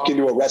you walk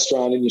into a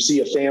restaurant and you see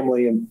a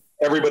family and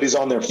everybody's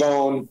on their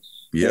phone.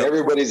 Yep.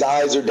 Everybody's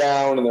eyes are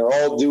down and they're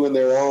all doing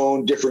their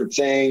own different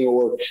thing.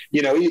 Or,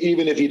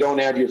 even if you don't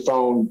have your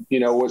phone,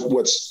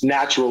 what's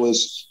natural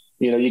is,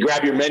 you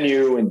grab your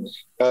menu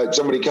and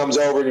somebody comes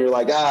over and you're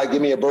like,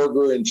 give me a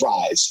burger and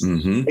fries.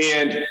 Mm-hmm.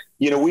 And,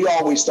 we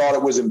always thought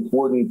it was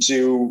important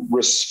to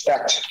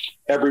respect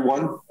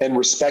everyone and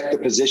respect the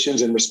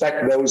positions and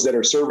respect those that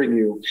are serving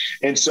you.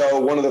 And so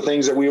one of the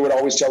things that we would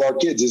always tell our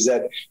kids is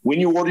that when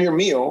you order your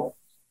meal,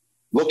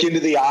 look into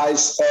the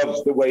eyes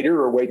of the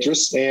waiter or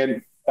waitress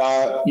and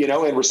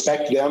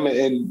respect them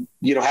and,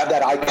 have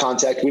that eye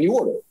contact when you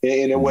order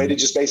in a way to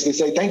just basically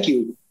say, thank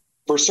you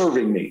for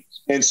serving me.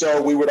 And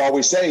so we would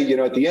always say,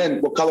 at the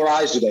end, what color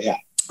eyes do they have?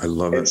 I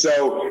love it. And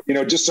so,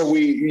 just so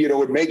we,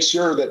 would make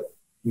sure that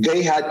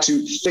they had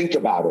to think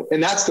about it.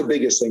 And that's the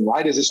biggest thing,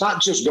 right? Is it's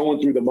not just going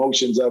through the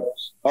motions of,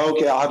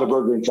 okay, I'll have a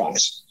burger and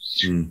fries.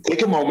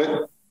 Take a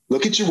moment,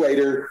 look at your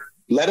waiter,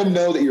 let them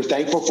know that you're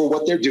thankful for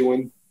what they're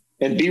doing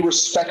and be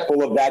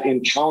respectful of that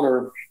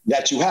encounter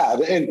that you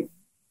have. And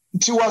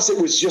to us, it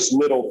was just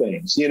little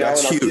things,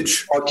 That's and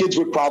huge. Our kids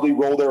would probably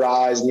roll their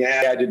eyes and I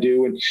had to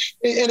do.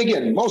 And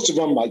again, most of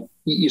them, like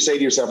you say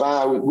to yourself,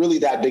 really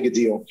that big a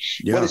deal.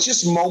 Yeah. But it's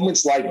just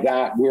moments like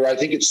that where I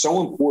think it's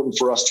so important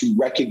for us to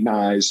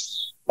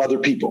recognize other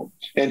people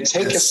and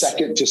take a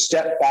second to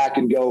step back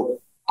and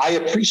go, I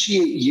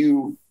appreciate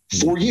you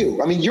for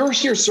you. I mean, you're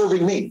here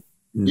serving me.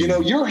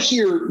 You're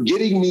here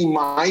getting me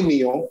my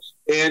meal.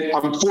 And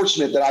I'm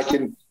fortunate that I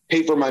can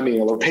pay for my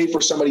meal or pay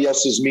for somebody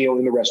else's meal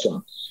in the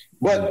restaurant.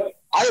 But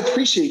I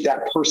appreciate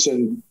that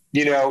person,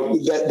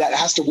 that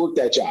has to work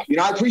that job.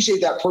 I appreciate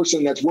that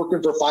person that's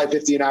working for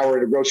 $5.50 an hour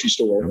at a grocery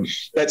store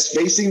that's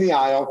facing the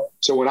aisle.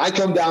 So when I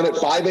come down at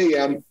 5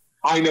 a.m.,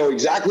 I know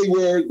exactly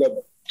where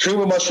the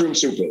cream of mushroom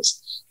soup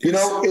is.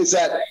 Is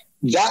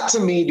that to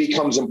me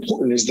becomes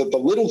important, is that the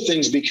little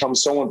things become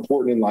so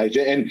important in life.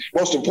 And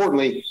most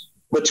importantly,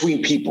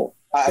 between people.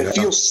 I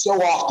feel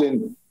so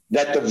often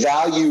that the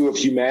value of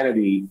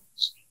humanity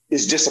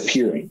is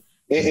disappearing.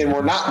 and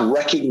we're not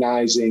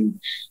recognizing,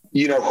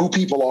 who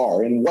people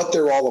are and what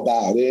they're all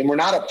about. And we're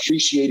not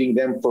appreciating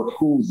them for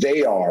who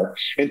they are.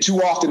 And too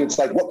often it's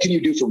like, what can you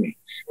do for me?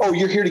 Oh,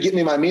 you're here to get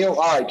me my meal?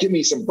 All right, give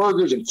me some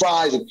burgers and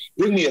fries and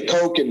bring me a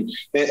Coke and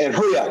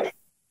hurry up.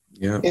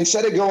 Yeah.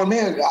 Instead of going,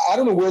 man, I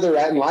don't know where they're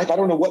at in life. I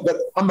don't know what, but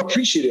I'm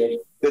appreciative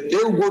that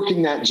they're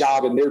working that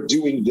job and they're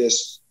doing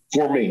this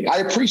for me. I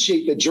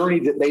appreciate the journey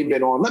that they've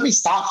been on. Let me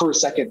stop for a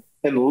second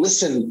and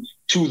listen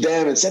to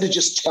them instead of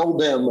just tell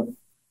them,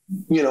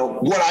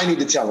 what I need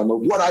to tell them or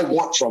what I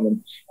want from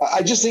them.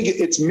 I just think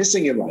it's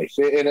missing in life.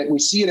 And we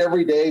see it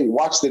every day. We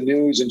watch the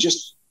news and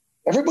just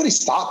everybody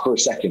stop for a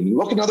second,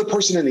 look another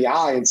person in the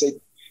eye and say,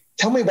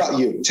 tell me about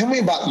you. Tell me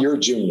about your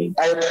journey.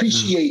 I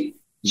appreciate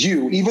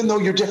you, even though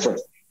you're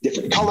different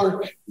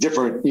color,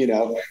 different,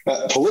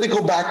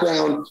 political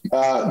background,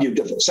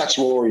 different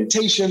sexual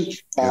orientation,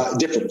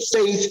 different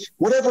faith,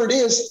 whatever it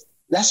is,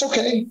 that's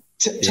okay.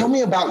 Tell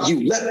me about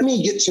you. Let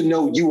me get to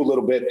know you a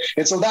little bit.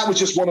 And so that was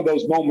just one of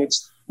those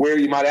moments where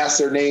you might ask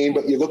their name,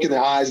 but you look in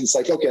their eyes and it's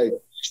like, okay,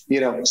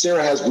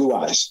 Sarah has blue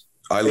eyes.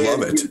 I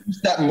love it.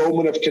 That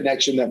moment of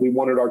connection that we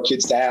wanted our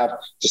kids to have,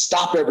 to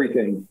stop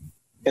everything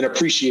and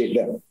appreciate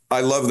them.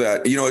 I love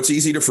that. It's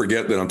easy to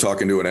forget that I'm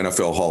talking to an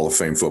NFL Hall of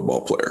Fame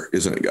football player,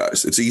 isn't it,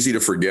 guys? It's easy to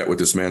forget what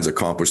this man's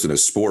accomplished in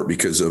his sport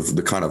because of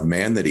the kind of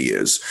man that he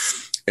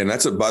is. And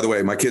by the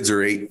way, my kids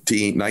are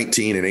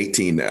 19 and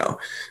 18 now.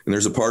 And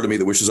there's a part of me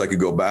that wishes I could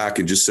go back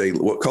and just say,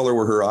 what color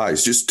were her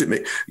eyes? Just to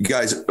make,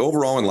 guys,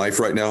 overall in life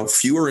right now,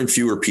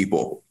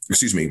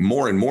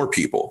 more and more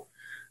people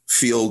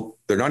feel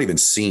they're not even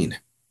seen,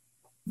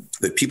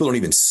 that people don't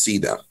even see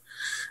them.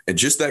 And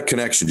just that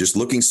connection, just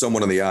looking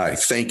someone in the eye,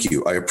 thank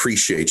you, I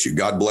appreciate you,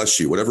 God bless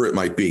you, whatever it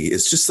might be.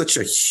 It's just such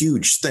a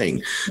huge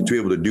thing to be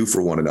able to do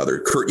for one another.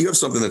 Kurt, you have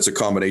something that's a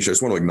combination. I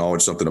just want to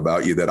acknowledge something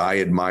about you that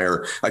I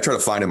admire. I try to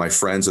find in my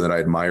friends and that I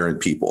admire in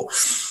people,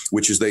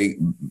 which is they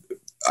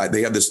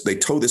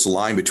toe this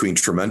line between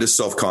tremendous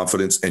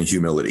self-confidence and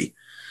humility.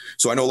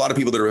 So I know a lot of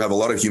people that have a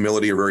lot of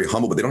humility are very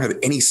humble, but they don't have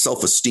any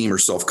self-esteem or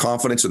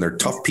self-confidence, and they're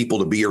tough people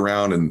to be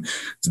around, and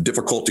it's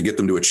difficult to get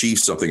them to achieve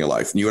something in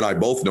life. And you and I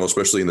both know,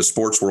 especially in the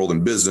sports world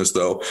and business,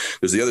 though,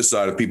 there's the other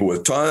side of people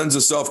with tons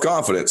of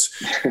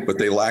self-confidence, but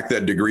they lack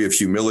that degree of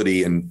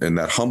humility and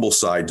that humble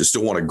side to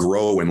still want to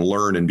grow and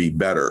learn and be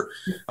better.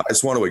 I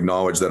just want to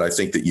acknowledge that I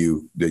think that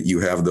you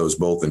have those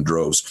both in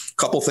droves. A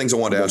couple things I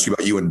wanted to ask you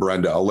about you and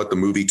Brenda. I'll let the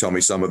movie tell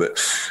me some of it.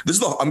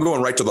 I'm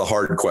going right to the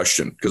hard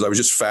question because I was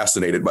just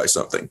fascinated by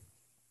something.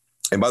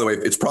 And by the way,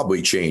 it's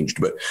probably changed,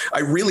 but I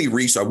really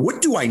researched,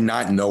 what do I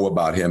not know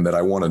about him that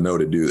I want to know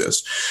to do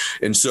this?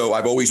 And so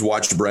I've always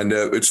watched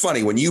Brenda. It's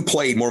funny, when you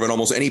played more than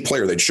almost any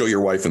player, they'd show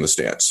your wife in the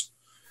stands.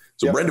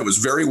 So yep. Brenda was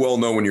very well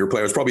known when you were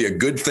playing. It was probably a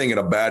good thing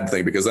and a bad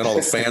thing because then all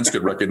the fans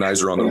could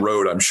recognize her on the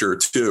road, I'm sure,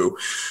 too.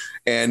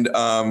 And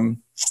I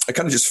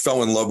kind of just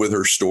fell in love with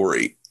her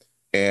story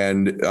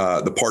and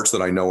the parts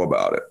that I know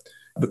about it.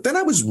 But then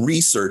I was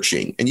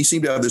researching, and you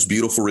seem to have this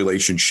beautiful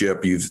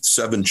relationship. You've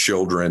 7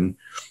 children.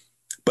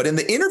 But in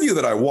the interview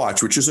that I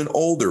watched, which is an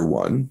older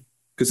one,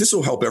 because this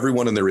will help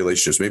everyone in their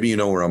relationships. Maybe you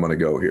know where I'm going to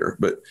go here.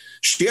 But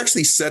she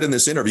actually said in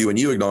this interview, and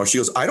you acknowledge, she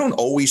goes, I don't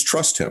always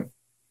trust him.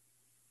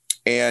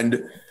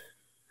 And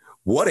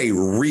what a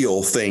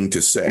real thing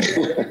to say,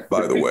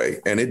 by the way,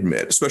 and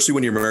admit, especially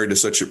when you're married to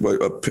such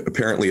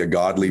apparently a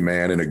godly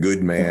man and a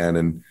good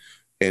man.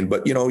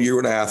 But, you're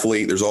an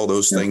athlete. There's all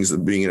those things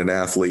of being an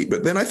athlete.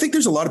 But then I think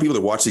there's a lot of people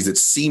that watch these that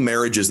see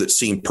marriages that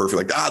seem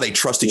perfect. Like, they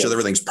trust each other.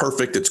 Everything's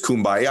perfect. It's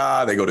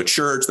kumbaya. They go to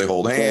church. They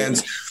hold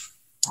hands.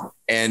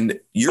 And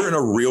you're in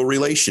a real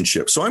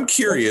relationship. So I'm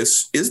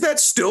curious, is that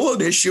still an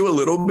issue a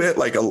little bit?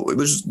 Like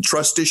there's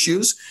trust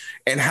issues?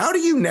 And how do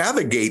you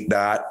navigate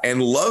that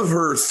and love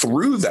her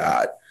through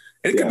that?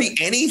 And it could be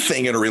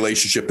anything in a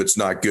relationship that's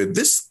not good.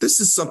 This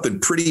is something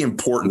pretty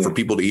important for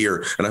people to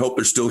hear. And I hope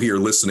they're still here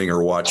listening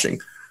or watching.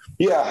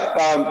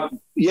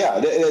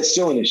 That's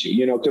still an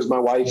issue, because my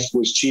wife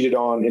was cheated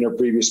on in her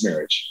previous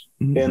marriage.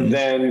 Mm-hmm. And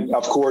then,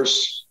 of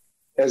course,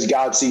 as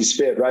God sees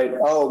fit, right?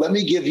 Oh, let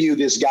me give you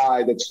this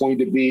guy that's going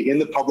to be in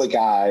the public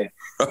eye,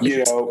 for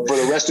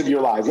the rest of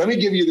your life. Let me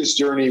give you this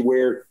journey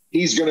where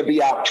he's going to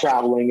be out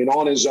traveling and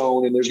on his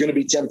own, and there's going to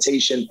be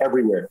temptation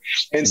everywhere.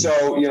 And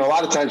so, a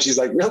lot of times she's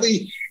like,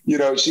 really,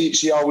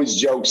 she always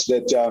jokes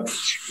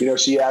that,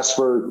 she asked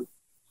for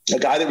a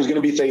guy that was going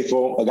to be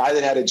faithful, a guy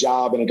that had a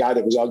job, and a guy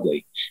that was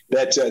ugly,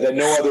 that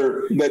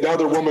no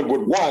other woman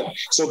would want.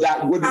 So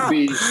that wouldn't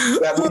be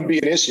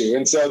an issue.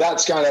 And so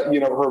that's kind of,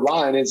 her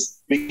line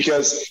is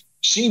because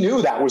she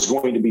knew that was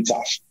going to be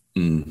tough.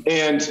 Mm.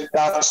 And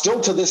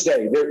still to this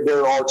day,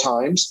 there are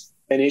times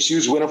and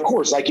issues when, of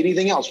course, like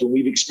anything else, when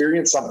we've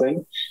experienced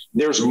something,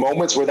 there's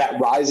moments where that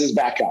rises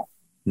back up.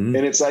 Mm.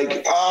 And it's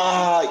like,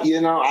 I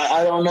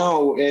don't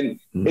know. And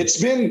it's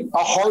been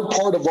a hard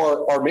part of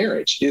our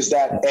marriage is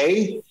that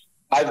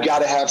I've got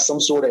to have some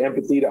sort of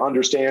empathy to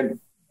understand.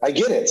 I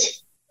get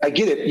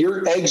it.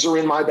 Your eggs are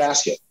in my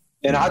basket.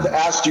 And I've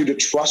asked you to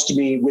trust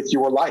me with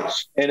your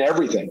life and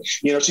everything.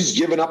 She's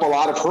given up a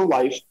lot of her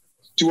life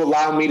to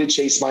allow me to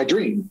chase my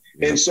dream.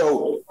 And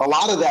so a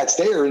lot of that's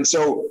there. And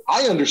so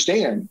I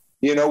understand,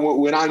 you know,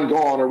 when I'm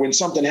gone or when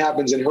something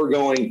happens and her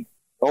going,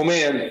 oh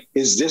man,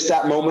 is this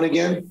that moment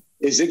again?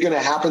 Is it going to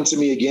happen to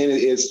me again?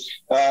 Is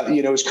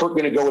Kurt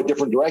going to go a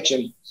different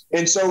direction?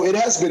 And so it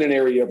has been an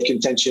area of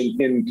contention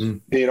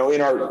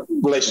in our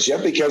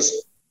relationship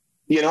because,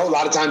 you know, a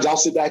lot of times I'll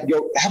sit back and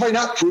go, have I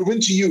not proven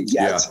to you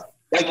yet?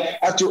 Yeah. Like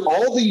after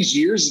all these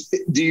years,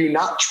 do you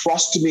not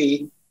trust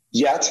me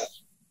yet?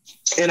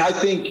 And I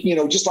think, you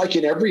know, just like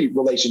in every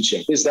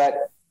relationship is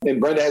that,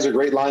 and Brenda has a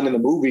great line in the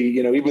movie,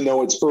 you know, even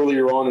though it's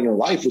earlier on in her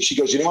life where she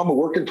goes, you know, I'm a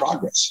work in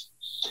progress.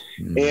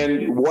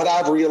 And what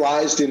I've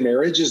realized in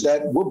marriage is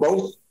that we're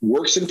both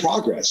works in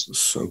progress.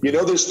 So you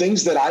know, there's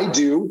things that I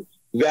do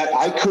that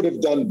I could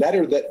have done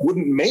better that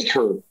wouldn't make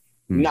her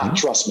not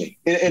trust me.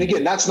 And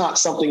again, that's not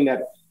something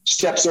that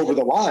steps over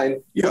the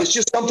line, but it's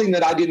just something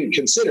that I didn't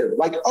consider.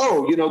 Like,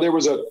 oh, you know, there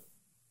was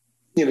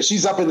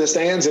she's up in the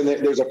stands and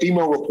there's a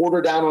female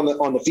reporter down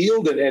on the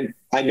field and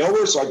I know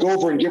her. So I go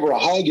over and give her a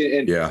hug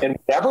and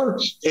whatever.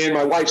 And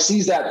my wife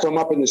sees that from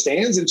up in the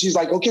stands and she's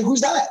like, okay,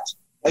 who's that?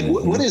 Like,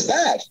 what is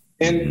that?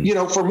 And, you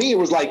know, for me, it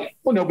was like,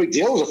 well, no big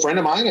deal. It was a friend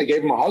of mine. I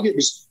gave him a hug. It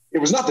was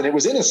nothing. It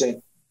was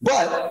innocent.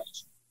 But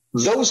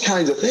those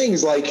kinds of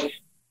things, like,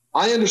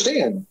 I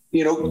understand,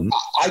 you know,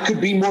 I could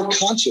be more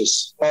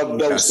conscious of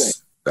those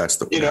things. That's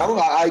the point. You know,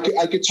 I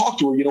could talk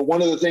to her. You know,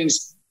 one of the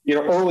things, you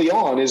know, early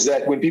on is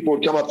that when people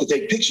would come up to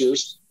take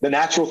pictures, the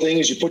natural thing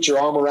is you put your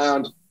arm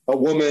around a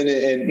woman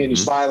and you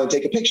smile and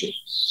take a picture.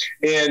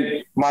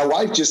 And my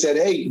wife just said,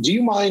 hey, do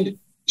you mind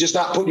just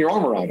not putting your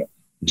arm around her?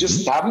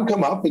 Just have them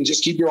come up and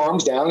just keep your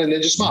arms down and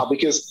then just smile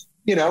because,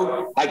 you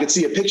know, I could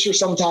see a picture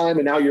sometime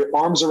and now your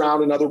arm's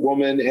around another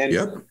woman. And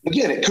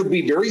again, it could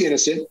be very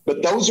innocent,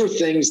 but those are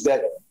things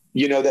that,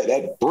 you know,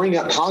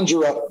 that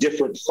conjure up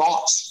different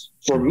thoughts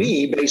for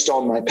me based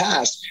on my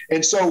past.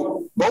 And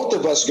so both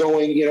of us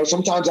going, you know,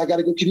 sometimes I got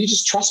to go, can you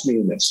just trust me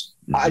in this?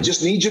 I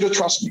just need you to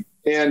trust me.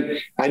 And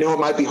I know it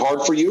might be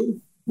hard for you,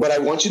 but I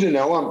want you to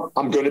know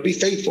I'm going to be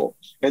faithful.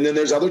 And then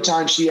there's other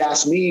times she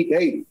asked me,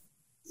 hey,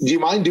 do you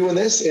mind doing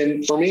this?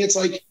 And for me, it's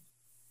like,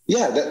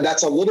 yeah,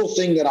 that's a little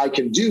thing that I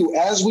can do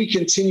as we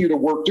continue to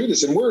work through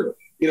this. And we're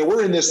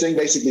in this thing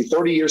basically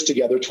 30 years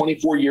together,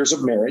 24 years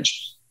of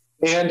marriage,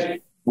 and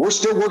we're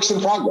still works in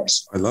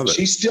progress. I love it.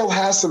 She still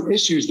has some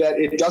issues that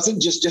it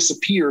doesn't just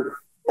disappear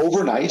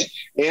overnight.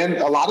 And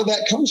a lot of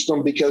that comes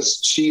from because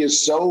she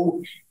is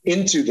so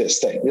into this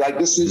thing. Like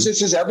this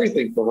is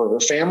everything for her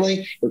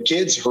family, her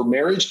kids, her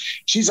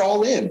marriage. She's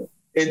all in.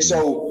 And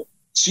so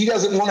she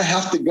doesn't want to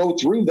have to go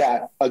through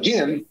that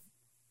again.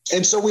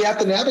 And so we have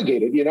to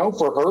navigate it, you know,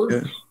 for her.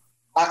 Yeah.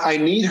 I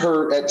need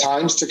her at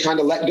times to kind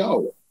of let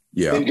go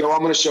and go, I'm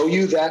going to show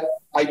you that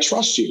I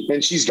trust you.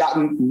 And she's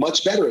gotten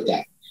much better at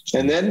that.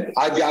 And then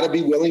I've got to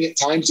be willing at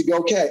times to go,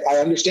 okay, I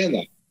understand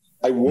that.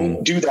 I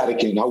won't do that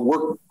again. I'll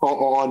work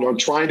on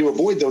trying to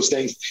avoid those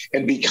things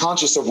and be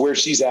conscious of where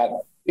she's at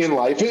in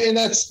life. And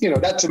that's, you know,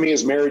 that to me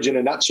is marriage in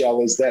a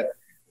nutshell, is that,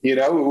 you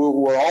know,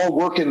 we're all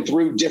working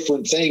through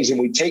different things and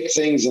we take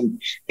things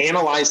and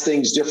analyze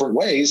things different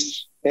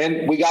ways.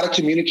 And we got to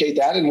communicate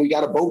that and we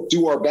got to both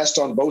do our best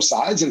on both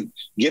sides and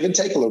give and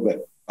take a little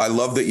bit. I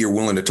love that you're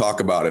willing to talk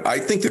about it. I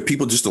think that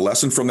people, just a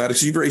lesson from that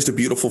is you've raised a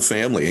beautiful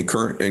family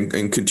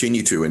and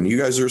continue to, and you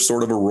guys are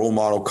sort of a role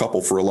model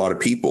couple for a lot of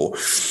people.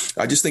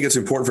 I just think it's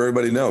important for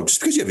everybody to know,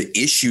 just because you have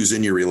issues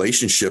in your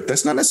relationship,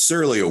 that's not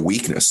necessarily a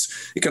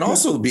weakness. It can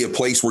also be a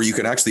place where you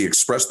can actually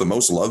express the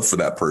most love for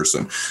that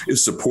person,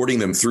 is supporting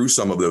them through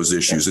some of those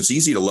issues. It's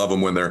easy to love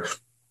them when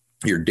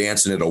you're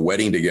dancing at a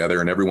wedding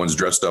together and everyone's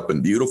dressed up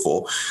and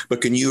beautiful,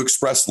 but can you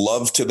express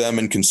love to them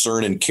and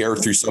concern and care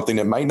through something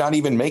that might not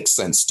even make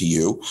sense to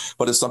you,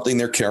 but it's something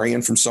they're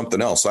carrying from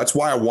something else? So that's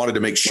why I wanted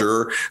to make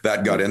sure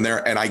that got in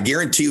there. And I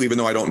guarantee you, even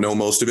though I don't know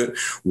most of it,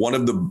 one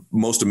of the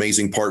most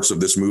amazing parts of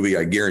this movie,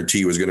 I guarantee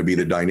you, is going to be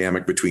the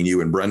dynamic between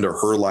you and Brenda,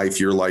 her life,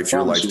 your life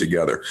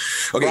together.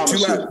 Okay.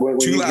 When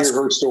you hear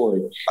her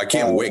story, I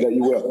can't wait. That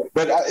you will.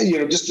 But you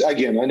know, just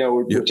again, I know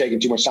we're taking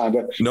too much time,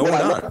 but what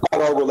I love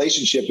about our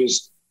relationship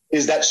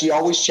is that she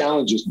always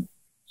challenges me.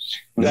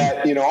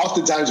 That, you know,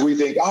 oftentimes we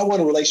think, I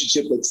want a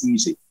relationship that's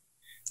easy.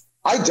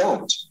 I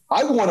don't.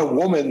 I want a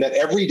woman that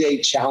every day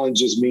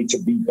challenges me to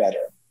be better,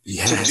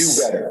 to do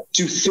better,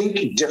 to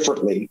think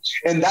differently.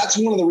 And that's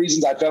one of the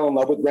reasons I fell in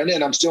love with Brenda,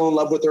 and I'm still in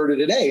love with her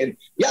today. And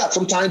yeah,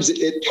 sometimes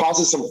it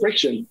causes some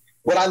friction,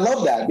 but I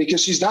love that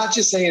because she's not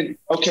just saying,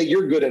 okay,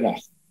 you're good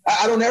enough.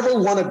 I don't ever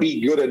want to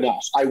be good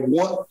enough. I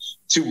want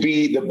to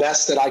be the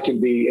best that I can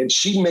be. And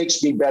she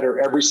makes me better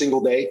every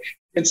single day.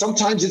 And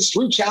sometimes it's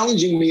through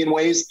challenging me in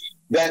ways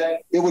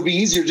that it would be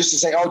easier just to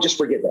say, oh, just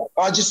forget that.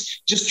 Oh,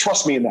 just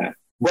trust me in that.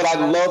 But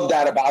I love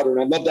that about her.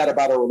 And I love that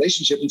about our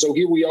relationship. And so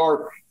here we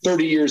are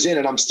 30 years in,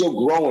 and I'm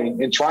still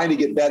growing and trying to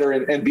get better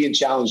and being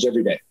challenged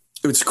every day.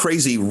 It's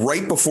crazy.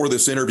 Right before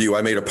this interview,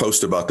 I made a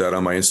post about that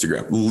on my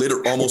Instagram,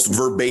 almost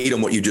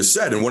verbatim what you just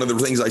said. And one of the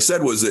things I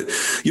said was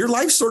that your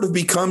life sort of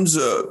becomes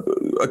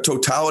a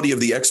totality of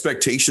the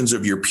expectations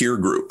of your peer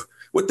group.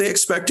 what they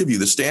expect of you,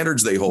 the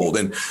standards they hold.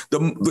 And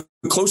the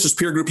closest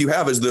peer group you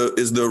have is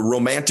the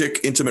romantic,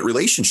 intimate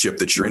relationship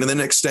that you're in, and then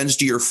it extends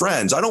to your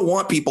friends. I don't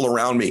want people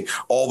around me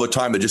all the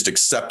time that just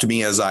accept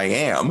me as I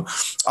am.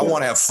 I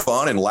want to have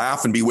fun and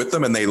laugh and be with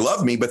them, and they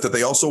love me, but that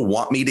they also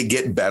want me to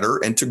get better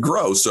and to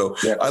grow. So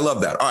I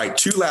love that. All right,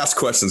 2 last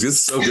questions. This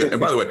is so good.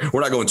 And by the way,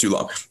 we're not going too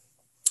long.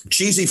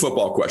 Cheesy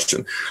football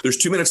question. There's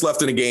 2 minutes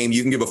left in a game.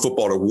 You can give a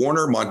football to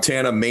Warner,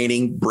 Montana,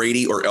 Manning,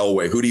 Brady, or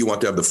Elway. Who do you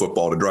want to have the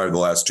football to drive the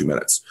last 2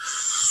 minutes?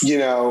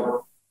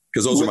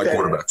 Because those are my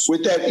quarterbacks.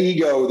 With that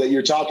ego that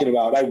you're talking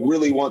about, I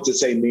really want to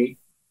say me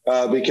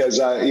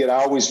because I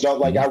always felt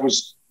like I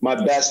was my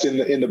best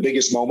in the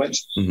biggest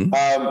moments.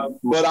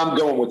 But I'm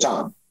going with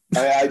Tom.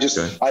 I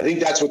think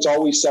that's what's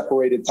always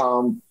separated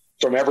Tom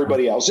from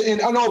everybody else, and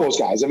all those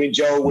guys. I mean,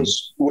 Joe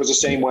was the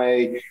same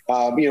way.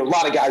 A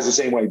lot of guys the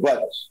same way.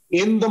 But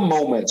in the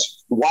moment,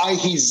 why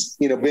he's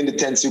been to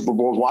 10 Super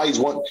Bowls, why he's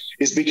won,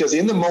 is because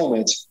in the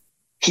moment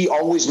he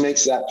always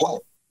makes that play.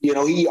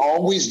 He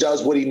always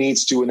does what he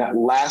needs to in that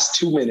last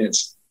 2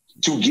 minutes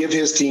to give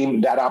his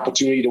team that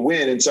opportunity to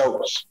win. And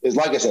so,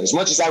 like I said, as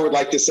much as I would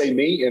like to say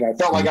me, and I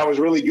felt like I was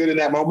really good in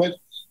that moment,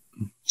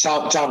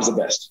 Tom's the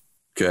best.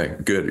 Okay,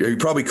 good. You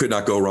probably could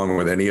not go wrong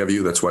with any of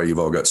you. That's why you've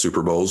all got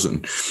Super Bowls,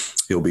 and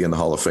he'll be in the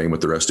Hall of Fame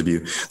with the rest of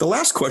you. The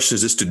last question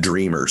is just to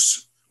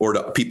dreamers or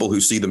to people who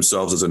see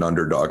themselves as an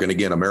underdog. And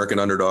again, American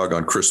Underdog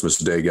on Christmas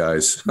Day,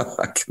 guys.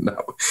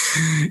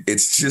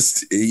 It's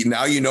just,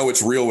 now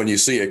it's real when you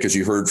see it because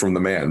you heard from the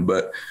man.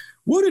 But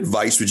what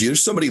advice would you,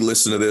 there's somebody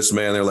listening to this,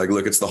 man, they're like,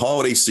 look, it's the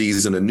holiday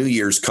season and New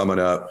Year's coming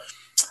up.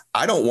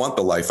 I don't want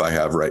the life I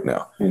have right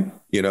now,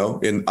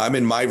 and I'm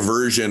in my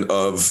version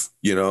of,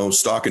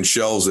 stocking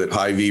shelves at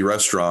Hy-Vee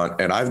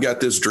restaurant. And I've got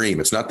this dream.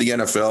 It's not the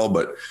NFL,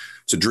 but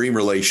it's a dream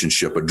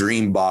relationship, a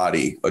dream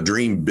body, a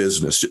dream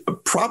business,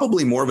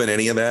 probably more than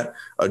any of that,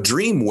 a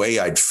dream way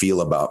I'd feel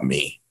about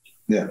me.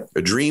 Yeah.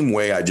 A dream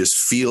way I just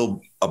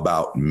feel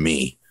about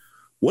me.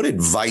 What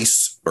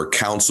advice or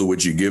counsel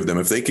would you give them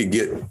if they could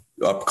get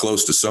up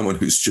close to someone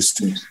who's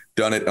just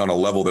done it on a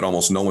level that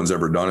almost no one's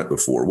ever done it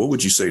before? What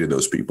would you say to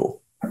those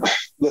people?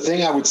 The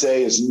thing I would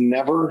say is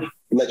never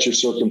let your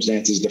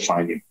circumstances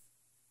define you.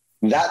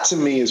 That to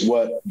me is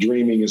what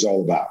dreaming is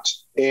all about.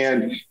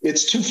 And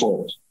it's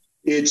twofold.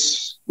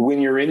 It's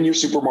when you're in your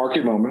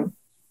supermarket moment,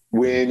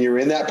 when you're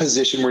in that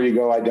position where you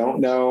go, I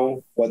don't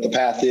know what the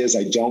path is.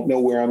 I don't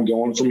know where I'm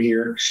going from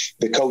here.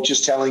 The coach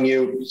is telling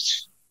you,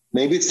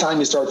 maybe it's time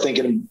to start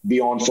thinking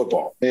beyond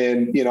football.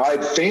 And, I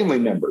had family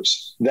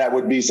members that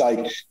would be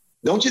like,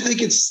 don't you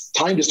think it's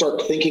time to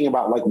start thinking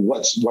about like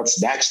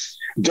what's next?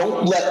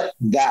 Don't let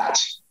that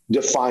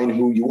define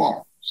who you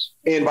are.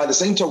 And by the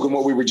same token,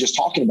 what we were just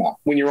talking about,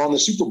 when you're on the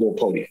Super Bowl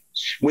podium,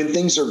 when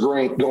things are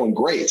going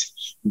great,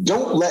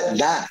 don't let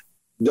that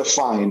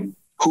define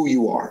who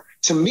you are.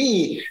 To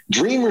me,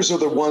 dreamers are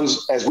the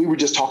ones, as we were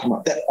just talking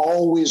about, that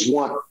always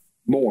want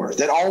more,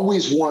 that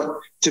always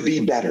want to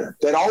be better,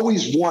 that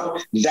always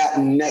want that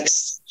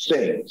next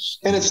thing.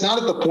 And it's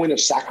not at the point of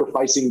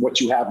sacrificing what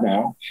you have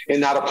now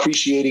and not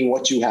appreciating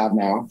what you have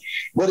now,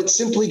 but it's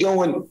simply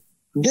going,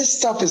 this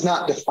stuff is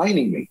not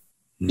defining me.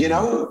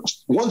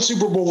 One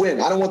Super Bowl win,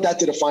 I don't want that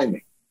to define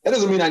me. That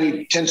doesn't mean I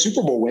need 10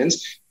 Super Bowl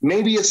wins.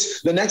 Maybe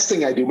it's the next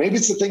thing I do. Maybe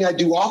it's the thing I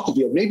do off the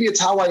field. Maybe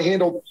it's how I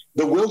handled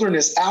the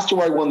wilderness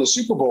after I won the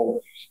Super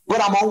Bowl.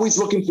 But I'm always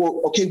looking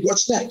for, okay,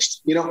 what's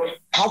next?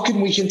 How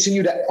can we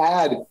continue to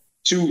add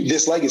to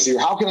this legacy, or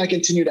how can I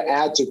continue to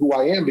add to who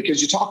I am?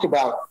 Because you talk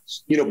about,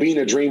 being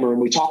a dreamer, and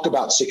we talk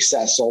about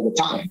success all the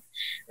time.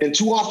 And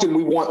too often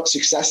we want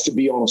success to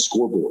be on a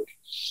scoreboard.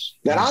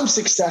 That I'm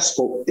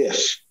successful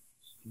if.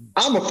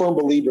 I'm a firm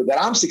believer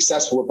that I'm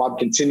successful if I'm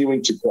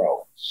continuing to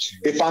grow,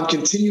 if I'm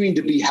continuing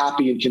to be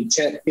happy and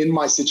content in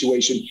my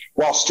situation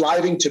while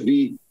striving to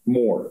be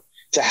more,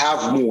 to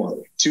have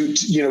more,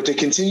 to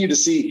continue to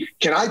see,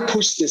 can I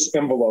push this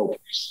envelope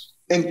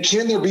and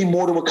can there be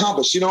more to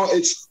accomplish?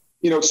 It's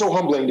so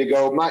humbling to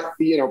go,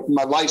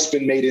 my life's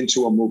been made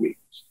into a movie.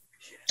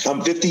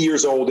 I'm 50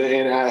 years old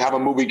and I have a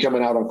movie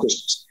coming out on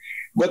Christmas.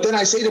 But then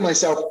I say to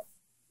myself,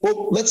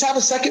 well, let's have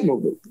a second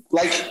movie.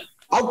 Like,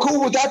 how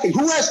cool would that be?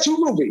 Who has 2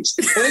 movies?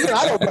 And again,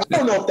 I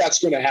don't know if that's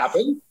going to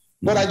happen,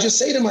 but I just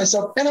say to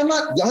myself, and I'm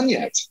not done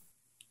yet.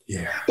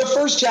 Yeah. The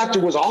first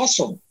chapter was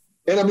awesome.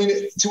 And I mean,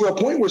 to a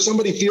point where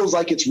somebody feels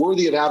like it's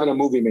worthy of having a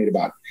movie made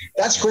about it.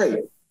 That's great.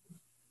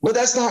 But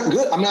that's not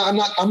good. I'm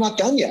not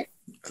done yet.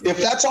 If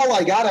that's all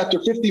I got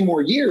after 50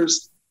 more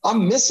years,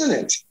 I'm missing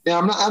it.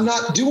 And I'm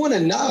not doing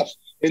enough.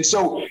 And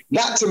so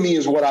that to me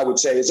is what I would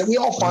say, is that we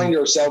all find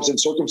ourselves in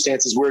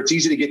circumstances where it's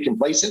easy to get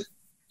complacent,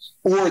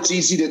 or it's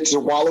easy to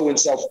wallow in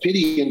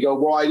self-pity and go,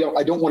 well,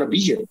 I don't want to be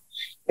here.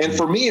 And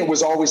for me, it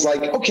was always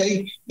like,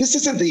 okay, this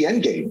isn't the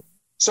end game.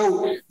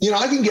 So,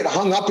 I can get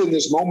hung up in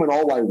this moment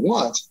all I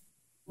want,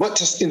 but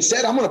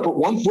instead I'm going to put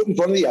one foot in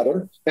front of the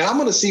other, and I'm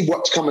going to see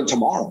what's coming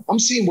tomorrow. I'm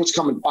seeing what's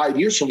coming 5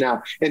 years from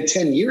now and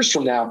 10 years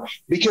from now,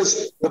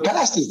 because the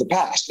past is the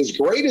past. As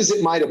great as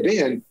it might have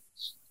been,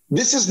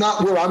 this is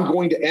not where I'm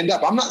going to end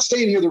up. I'm not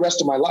staying here the rest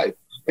of my life.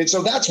 And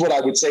so that's what I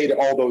would say to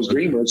all those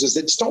dreamers, is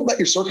that just don't let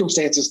your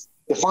circumstances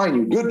define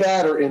you, good,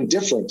 bad, or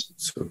indifferent.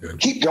 So good.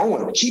 Keep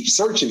going, keep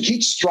searching,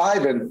 keep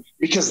striving,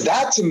 because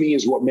that to me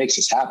is what makes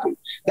us happy.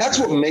 That's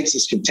what makes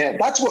us content.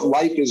 That's what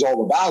life is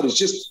all about. It's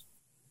just,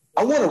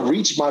 I want to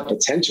reach my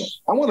potential.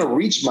 I want to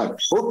reach my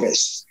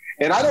purpose.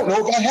 And I don't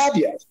know if I have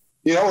yet.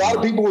 You know, a lot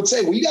of people would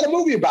say, well, you got a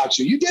movie about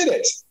you. You did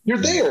it. You're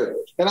there.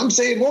 And I'm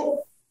saying,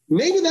 well,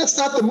 maybe that's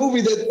not the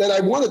movie that I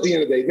want at the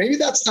end of the day. Maybe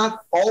that's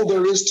not all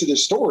there is to the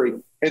story.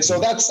 And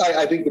so that's,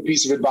 I think, the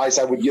piece of advice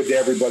I would give to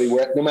everybody,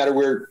 no matter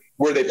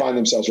where they find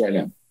themselves right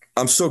now.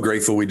 I'm so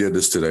grateful we did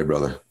this today,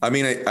 brother. I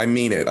mean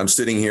it. I'm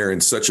sitting here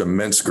in such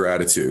immense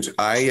gratitude.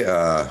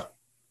 I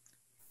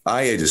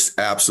just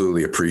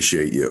absolutely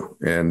appreciate you.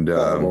 And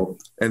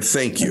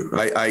thank you.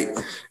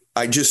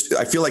 I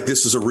feel like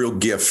this is a real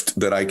gift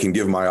that I can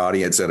give my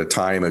audience at a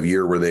time of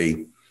year where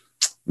they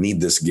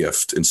need this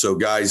gift. And so,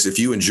 guys, if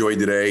you enjoyed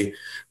today,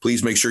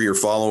 please make sure you're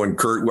following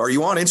Kurt. Are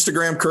you on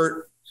Instagram,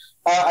 Kurt?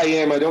 I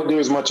am. I don't do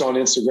as much on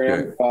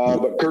Instagram,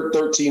 but Kurt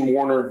 13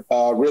 Warner,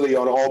 really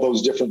on all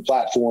those different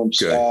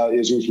platforms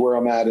is where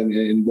I'm at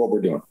and what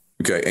we're doing.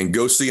 Okay. And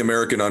go see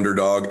American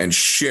Underdog and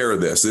share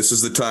this. This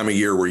is the time of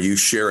year where you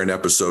share an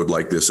episode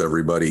like this,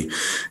 everybody,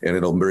 and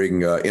it'll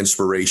bring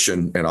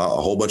inspiration and a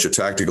whole bunch of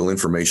tactical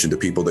information to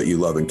people that you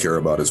love and care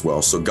about as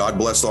well. So God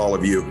bless all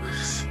of you.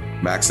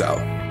 Max out.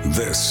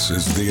 This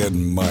is the Ed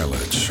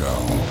Milet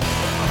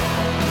Show.